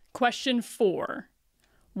 2-0. Question 4.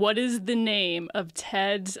 What is the name of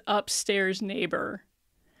Ted's upstairs neighbor?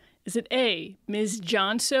 Is it A, Ms.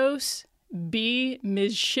 Johnsos, B,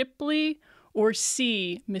 Ms. Shipley, or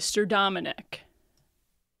C, Mr. Dominic?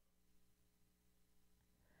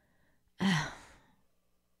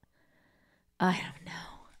 I don't know.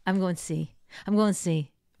 I'm going C.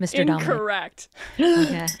 Mr. Dominic. Incorrect.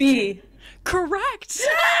 Okay. B. Correct.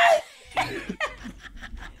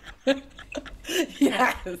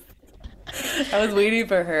 Yes. I was waiting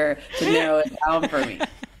for her to narrow it down for me.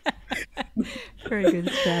 Very good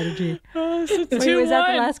strategy. So Wait, 2-1. was that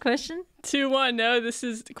the last question? 2-1. No, this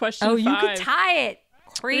is question 5. Oh, you could tie it.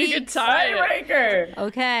 We could tie it. Tiebreaker.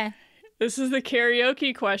 Okay. This is the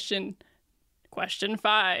karaoke question. Question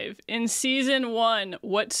 5. In season 1,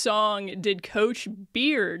 what song did Coach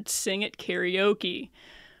Beard sing at karaoke?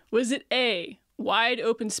 Was it A, Wide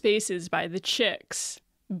Open Spaces by the Chicks,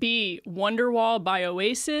 B, Wonderwall by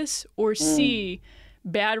Oasis, or C,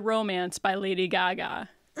 Bad Romance by Lady Gaga?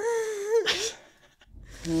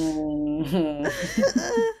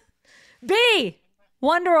 B,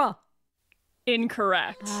 Wonderwall.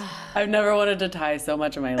 Incorrect. I've never wanted to tie so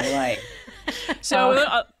much in my life.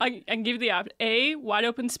 So I can give you the option. A, Wide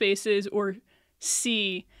Open Spaces, or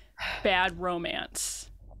C, Bad Romance.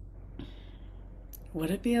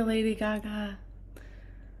 Would it be a Lady Gaga?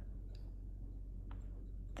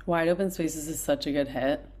 Wide Open Spaces is such a good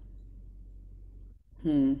hit.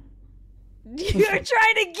 You're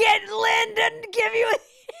trying to get Linda to give you an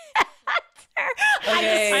answer.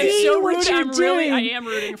 Okay. I'm see so what rooting. you're I doing. am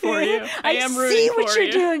rooting for you. I am rooting see for what you're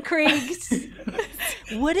you. doing,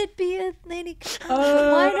 Kriegs. Would it be a Lady Gaga?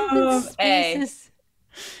 Um, Wide Open A. Spaces.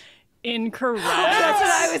 Incorrect. That's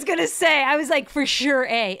what I was gonna say. I was like, for sure,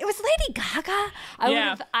 A. It was Lady Gaga.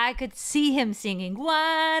 Yeah. I could see him singing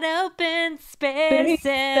 "Wide Open Spaces."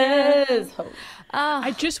 Spaces.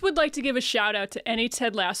 I just would like to give a shout out to any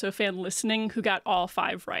Ted Lasso fan listening who got all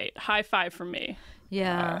 5 right. High five from me.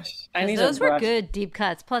 Yeah, Gosh, I need those to were brush. good deep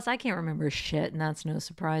cuts. Plus, I can't remember shit, and that's no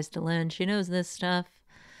surprise to Lynn. She knows this stuff.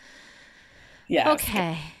 Yeah.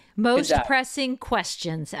 Okay, most job. pressing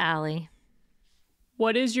questions, Allie.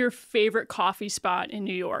 What is your favorite coffee spot in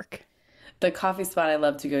New York? The coffee spot I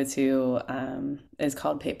love to go to is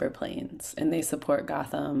called Paper Planes, and they support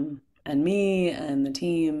Gotham and me and the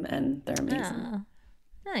team, and they're amazing. Oh,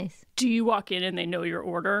 nice. Do you walk in and they know your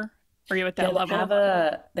order? Are you at that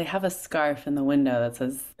level? They have a scarf in the window that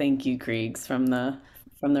says "Thank you, Kriegs" from the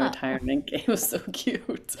retirement game. It was so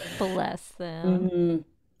cute. Bless them.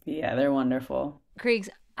 Yeah, they're wonderful. Kriegs,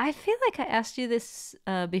 I feel like I asked you this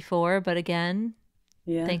before, but again,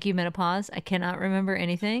 Yeah. thank you, menopause. I cannot remember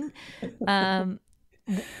anything.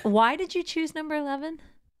 Why did you choose number 11?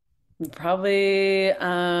 Probably,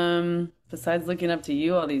 besides looking up to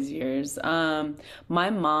you all these years, my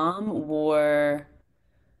mom wore,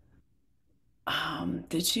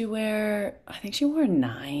 did she wear, I think she wore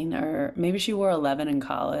 9 or maybe she wore 11 in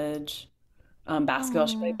college. Basketball,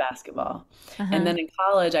 she played basketball. And then in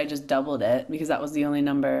college, I just doubled it because that was the only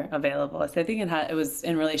number available. So I think it was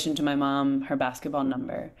in relation to my mom, her basketball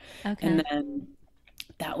number. Okay. And then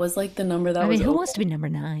that was like the number that I was mean, who open. wants to be number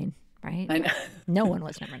 9, right? I know. No one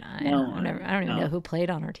was number 9. No I one, don't even no. know who played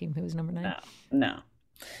on our team who was number 9. No.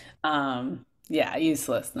 Yeah,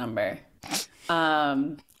 useless number.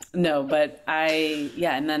 No, but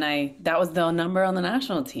and then that was the number on the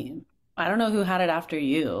national team. I don't know who had it after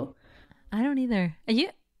you. I don't either.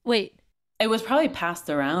 Wait. It was probably passed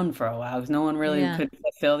around for a while because no one really could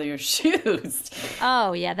fulfill your shoes.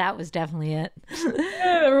 Oh, yeah, that was definitely it.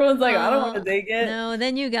 Yeah, everyone's like, I don't want to take it. No,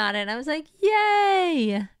 then you got it. I was like,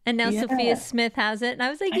 yay. And now Sophia Smith has it. And I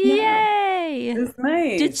was like, I know. yay. It's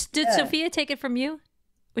nice. Did Sophia take it from you?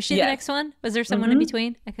 Was she the next one? Was there someone in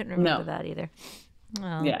between? I couldn't remember that either.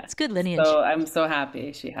 Oh, Yeah. it's good lineage. So I'm so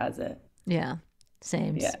happy she has it. Yeah.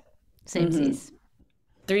 Same. Yeah. Samesies.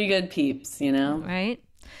 3 good peeps, you know? Right?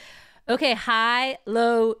 Okay, high,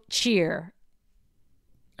 low, cheer.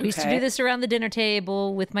 We used to do this around the dinner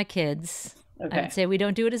table with my kids. Okay. I would say we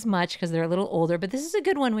don't do it as much because they're a little older, but this is a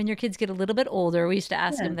good one when your kids get a little bit older. We used to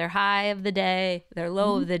ask them their high of the day, their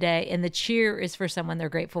low of the day, and the cheer is for someone they're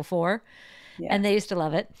grateful for. Yeah. And they used to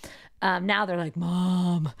love it. Now they're like,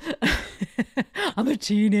 Mom, I'm a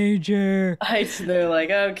teenager. They're like,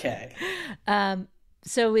 okay.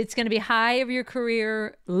 So it's going to be high of your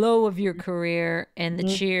career, low of your career, and the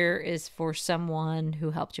cheer is for someone who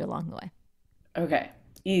helped you along the way. Okay.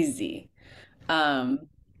 Easy. No,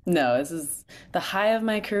 this is the high of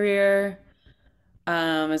my career,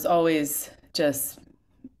 is always just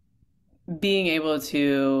being able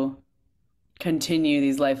to continue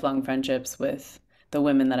these lifelong friendships with the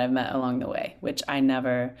women that I've met along the way, which I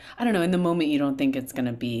don't know, in the moment you don't think it's going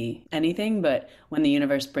to be anything, but when the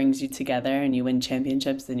universe brings you together and you win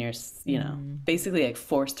championships and you're, basically like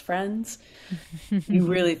forced friends, you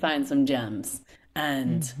really find some gems.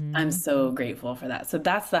 And I'm so grateful for that. So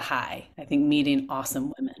that's the high, I think, meeting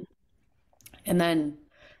awesome women. And then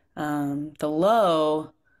the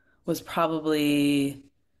low was probably,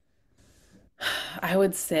 I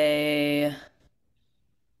would say,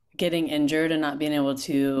 getting injured and not being able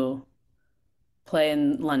to play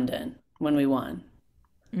in London when we won.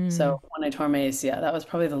 So when I tore my ACL, that was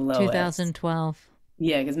probably the lowest. 2012.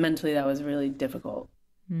 Yeah, because mentally that was really difficult.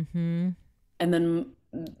 And then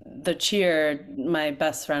the cheer, my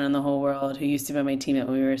best friend in the whole world, who used to be on my teammate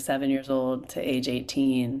when we were 7 years old to age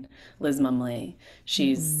 18, Liz Mumley,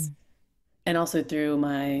 she's, and also through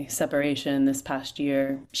my separation this past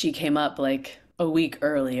year, she came up like a week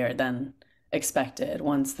earlier than expected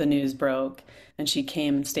once the news broke, and she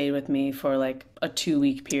came and stayed with me for like a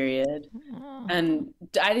 2-week period. And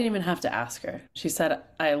I didn't even have to ask her. She said,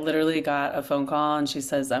 I literally got a phone call and she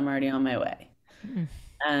says, I'm already on my way.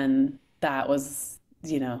 And that was,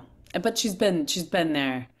 but she's been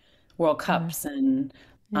there, World Cups and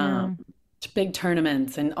big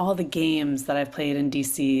tournaments and all the games that I've played in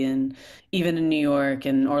DC and even in New York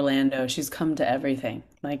and Orlando. She's come to everything.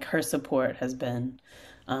 Like, her support has been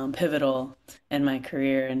pivotal in my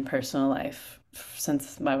career and personal life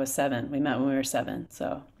since I was 7. We met when we were 7.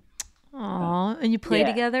 So. Aw, and you played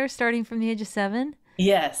together starting from the age of 7?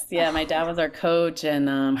 Yes. Yeah. My dad was our coach,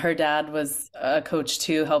 and her dad was a coach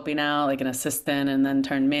too, helping out, like an assistant, and then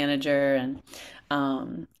turned manager. And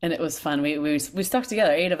it was fun. We stuck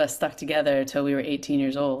together. 8 of us stuck together until we were 18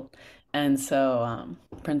 years old. And so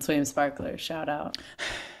Prince William Sparklers, shout out.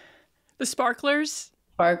 The Sparklers?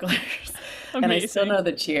 Sparklers. Amazing. And I still know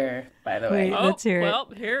the cheer, by the way. Wait, let's hear it. Well,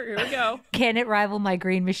 here we go. Can it rival my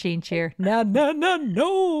green machine cheer? No,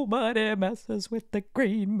 nobody messes with the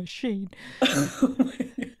green machine.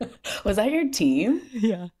 Was that your team?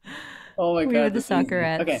 Yeah. Oh my God. We were the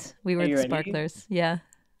Soccerettes. Okay. We were the Sparklers. Yeah.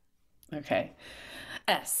 Okay.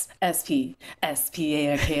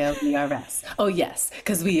 SPARKLERS. Oh yes,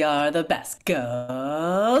 because we are the best.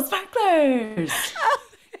 Go Sparklers.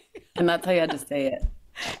 And that's how you had to say it.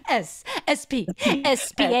 SPARKLS.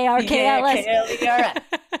 SPARKLES.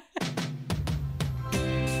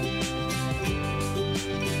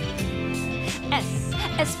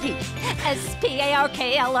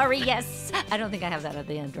 I don't think I have that at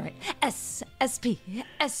the end right.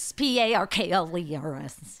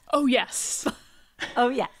 SPARKLERS. Oh, yes. Oh,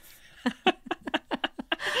 yes.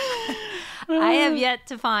 I have yet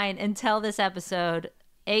to find, until this episode,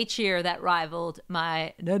 a cheer that rivaled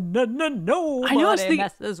my nobody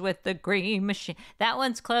messes with the green machine. That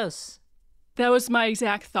one's close. That was my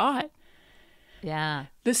exact thought. Yeah.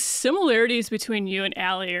 The similarities between you and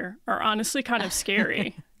Ali are honestly kind of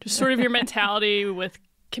scary. Just sort of your mentality with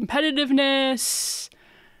competitiveness,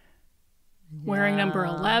 wearing number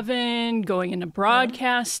 11, going into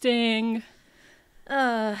broadcasting.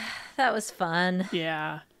 That was fun.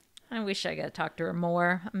 Yeah. I wish I got to talk to her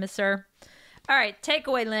more. I miss her. All right,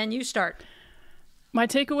 takeaway, Lynn. You start. My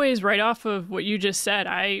takeaway is right off of what you just said.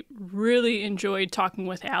 I really enjoyed talking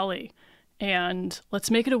with Ali, and let's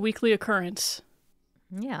make it a weekly occurrence.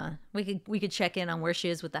 Yeah, we could check in on where she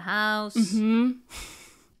is with the house. Mm-hmm.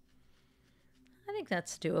 I think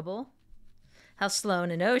that's doable. How Sloan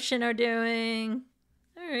and Ocean are doing.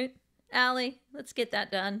 All right, Ali, let's get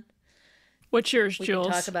that done. What's yours, We Jules?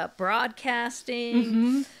 can talk about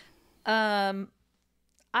broadcasting. Mm-hmm.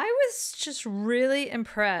 I was just really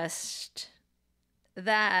impressed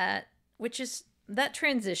that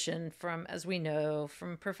transition from, as we know,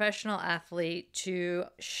 from professional athlete to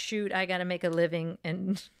shoot, I got to make a living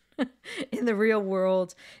and in the real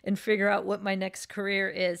world and figure out what my next career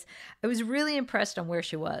is. I was really impressed on where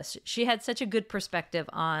she was. She had such a good perspective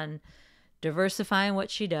on diversifying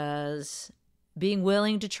what she does, being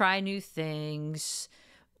willing to try new things,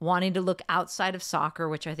 wanting to look outside of soccer,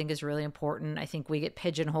 which I think is really important. I think we get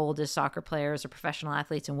pigeonholed as soccer players or professional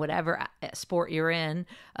athletes in whatever sport you're in,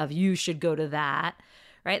 of you should go to that,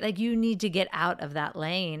 right? Like you need to get out of that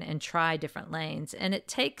lane and try different lanes. And it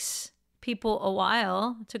takes people a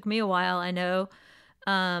while. It took me a while, I know,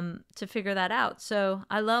 to figure that out. So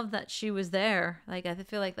I love that she was there. Like, I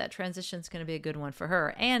feel like that transition is going to be a good one for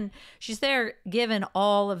her. And she's there given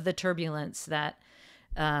all of the turbulence that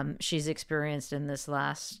she's experienced in this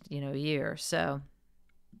last, year. So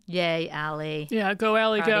yay, Ali. Yeah, go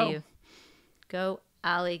Ali, Proud go. of you. Go,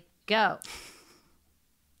 Ali, go.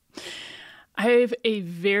 I have a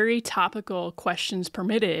very topical questions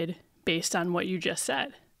permitted based on what you just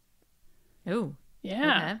said. Ooh.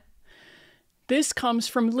 Yeah. Okay. This comes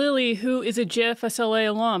from Lily, who is a JFSLA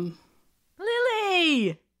alum.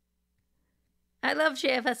 Lily! I love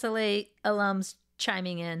JFSLA alums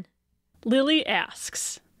chiming in. Lily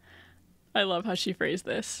asks, I love how she phrased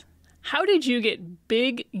this. How did you get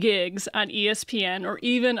big gigs on ESPN or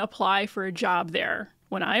even apply for a job there?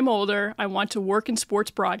 When I'm older, I want to work in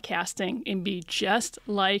sports broadcasting and be just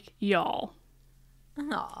like y'all.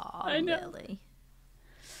 Aw, I know. Lily.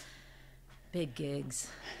 Big gigs.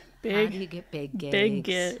 Big, How do you get big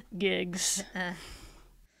gigs? gigs.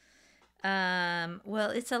 Well,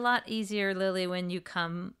 it's a lot easier, Lily, when you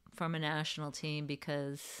come from a national team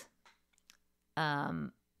because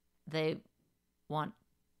they want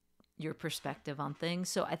your perspective on things.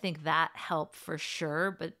 So I think that helped for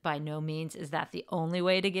sure, but by no means is that the only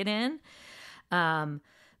way to get in.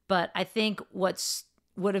 But I think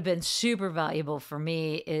would have been super valuable for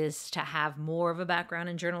me is to have more of a background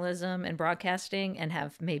in journalism and broadcasting and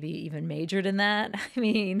have maybe even majored in that. I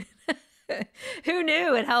mean, who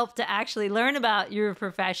knew it helped to actually learn about your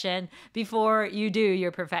profession before you do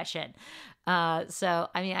your profession? So,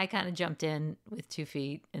 I mean, I kind of jumped in with 2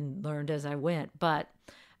 feet and learned as I went. But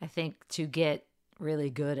I think to get really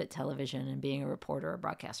good at television and being a reporter or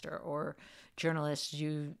broadcaster or journalist,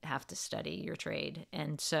 you have to study your trade.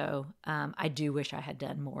 And so I do wish I had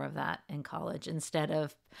done more of that in college instead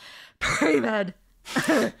of pre-med.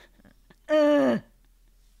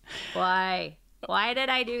 Why? Why did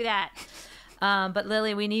I do that? But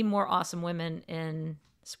Lily, we need more awesome women in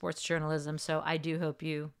sports journalism. So I do hope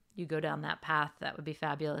you go down that path. That would be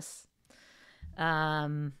fabulous.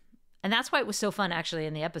 And that's why it was so fun, actually,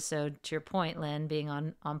 in the episode, to your point, Lynn, being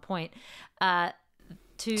on point,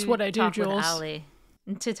 It's what I do, talk Jules. with Ali,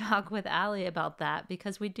 to talk with Ali about that,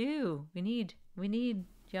 because we need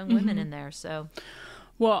young women in there. So,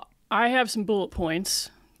 Well, I have some bullet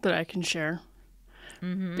points that I can share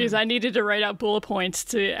because I needed to write out bullet points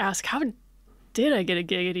to ask how did I get a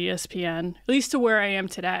gig at ESPN, at least to where I am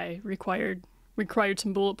today, required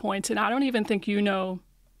some bullet points. And I don't even think you know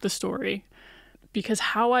the story, because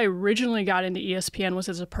how I originally got into ESPN was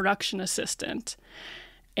as a production assistant.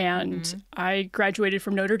 And I graduated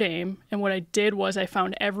from Notre Dame. And what I did was I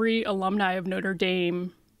found every alumni of Notre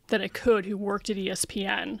Dame that I could who worked at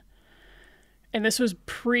ESPN. And this was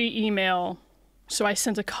pre-email. So I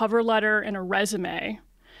sent a cover letter and a resume.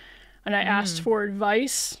 And I asked for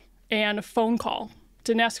advice and a phone call.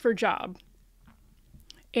 Didn't ask for a job.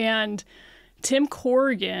 And Tim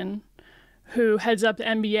Corrigan, who heads up the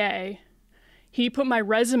NBA, he put my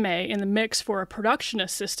resume in the mix for a production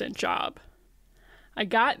assistant job. I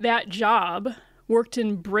got that job, worked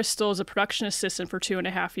in Bristol as a production assistant for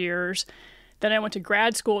 2.5 years. Then I went to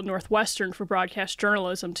grad school at Northwestern for broadcast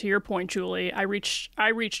journalism. To your point, Julie, I reached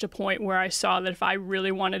a point where I saw that if I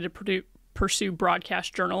really wanted to pursue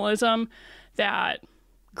broadcast journalism, that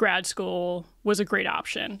grad school was a great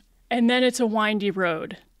option. And then it's a windy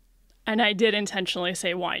road. And I did intentionally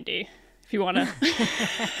say windy, if you want to.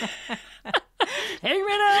 take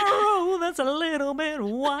me down a road that's a little bit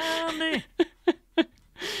windy.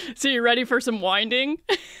 So you ready for some winding?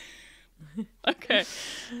 Okay.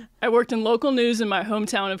 I worked in local news in my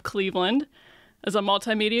hometown of Cleveland as a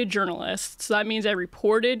multimedia journalist. So that means I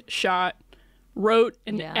reported, shot, wrote,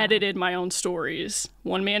 and edited my own stories.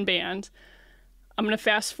 One-man band. I'm going to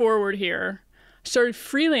fast forward here. I started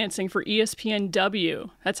freelancing for ESPNW.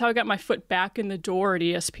 That's how I got my foot back in the door at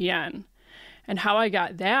ESPN. And how I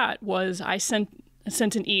got that was I sent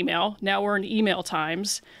an email, now we're in email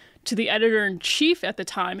times, to the editor-in-chief at the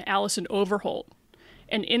time, Allison Overholt.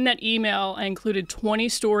 And in that email, I included 20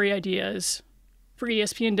 story ideas for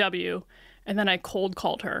ESPNW, and then I cold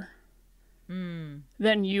called her.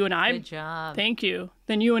 Then you and I... Good job. Thank you.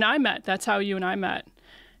 Then you and I met. That's how you and I met.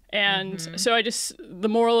 And so the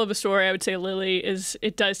moral of the story, I would say, Lily, is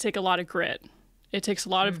it does take a lot of grit. It takes a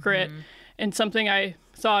lot of grit. And something I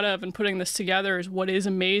thought of in putting this together is what is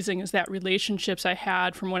amazing is that relationships I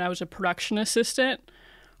had from when I was a production assistant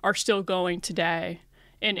are still going today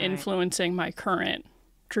and influencing my current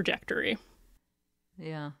trajectory.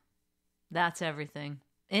 Yeah. That's everything.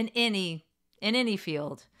 In any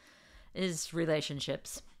field is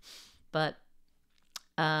relationships. But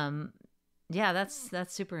yeah, that's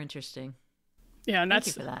super interesting. Yeah, and Thank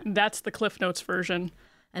you for that. That's the Cliff Notes version.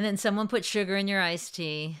 And then someone put sugar in your iced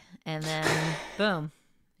tea, and then boom,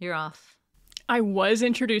 you're off. I was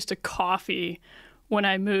introduced to coffee when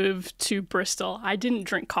I moved to Bristol. I didn't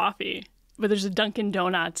drink coffee, but there's a Dunkin'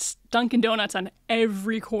 Donuts on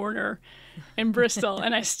every corner in Bristol,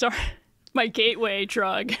 and my gateway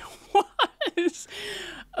drug was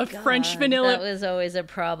a French vanilla. That was always a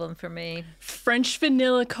problem for me. French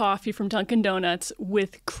vanilla coffee from Dunkin' Donuts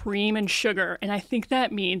with cream and sugar. And I think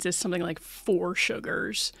that means it's something like 4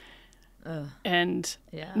 sugars. And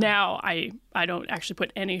now I don't actually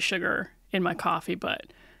put any sugar in my coffee,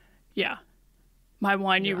 but yeah. My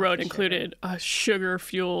wine you wrote included a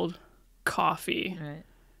sugar-fueled coffee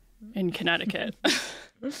in Connecticut.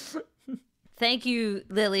 Thank you,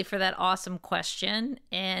 Lily, for that awesome question.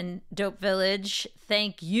 And Dope Village,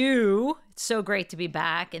 thank you. It's so great to be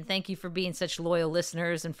back. And thank you for being such loyal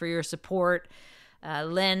listeners and for your support.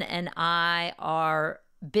 Lynn and I are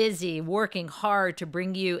busy working hard to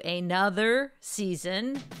bring you another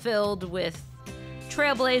season filled with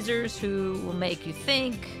trailblazers who will make you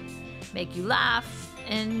think, make you laugh,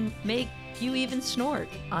 and make you even snort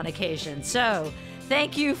on occasion. So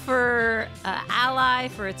thank you for Ally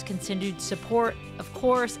for its continued support, of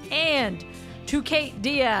course, and to Kate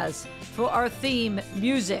Diaz for our theme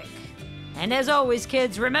music. And as always,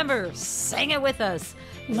 kids, remember, sing it with us.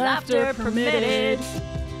 Laughter permitted.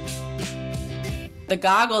 The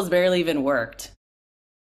goggles barely even worked.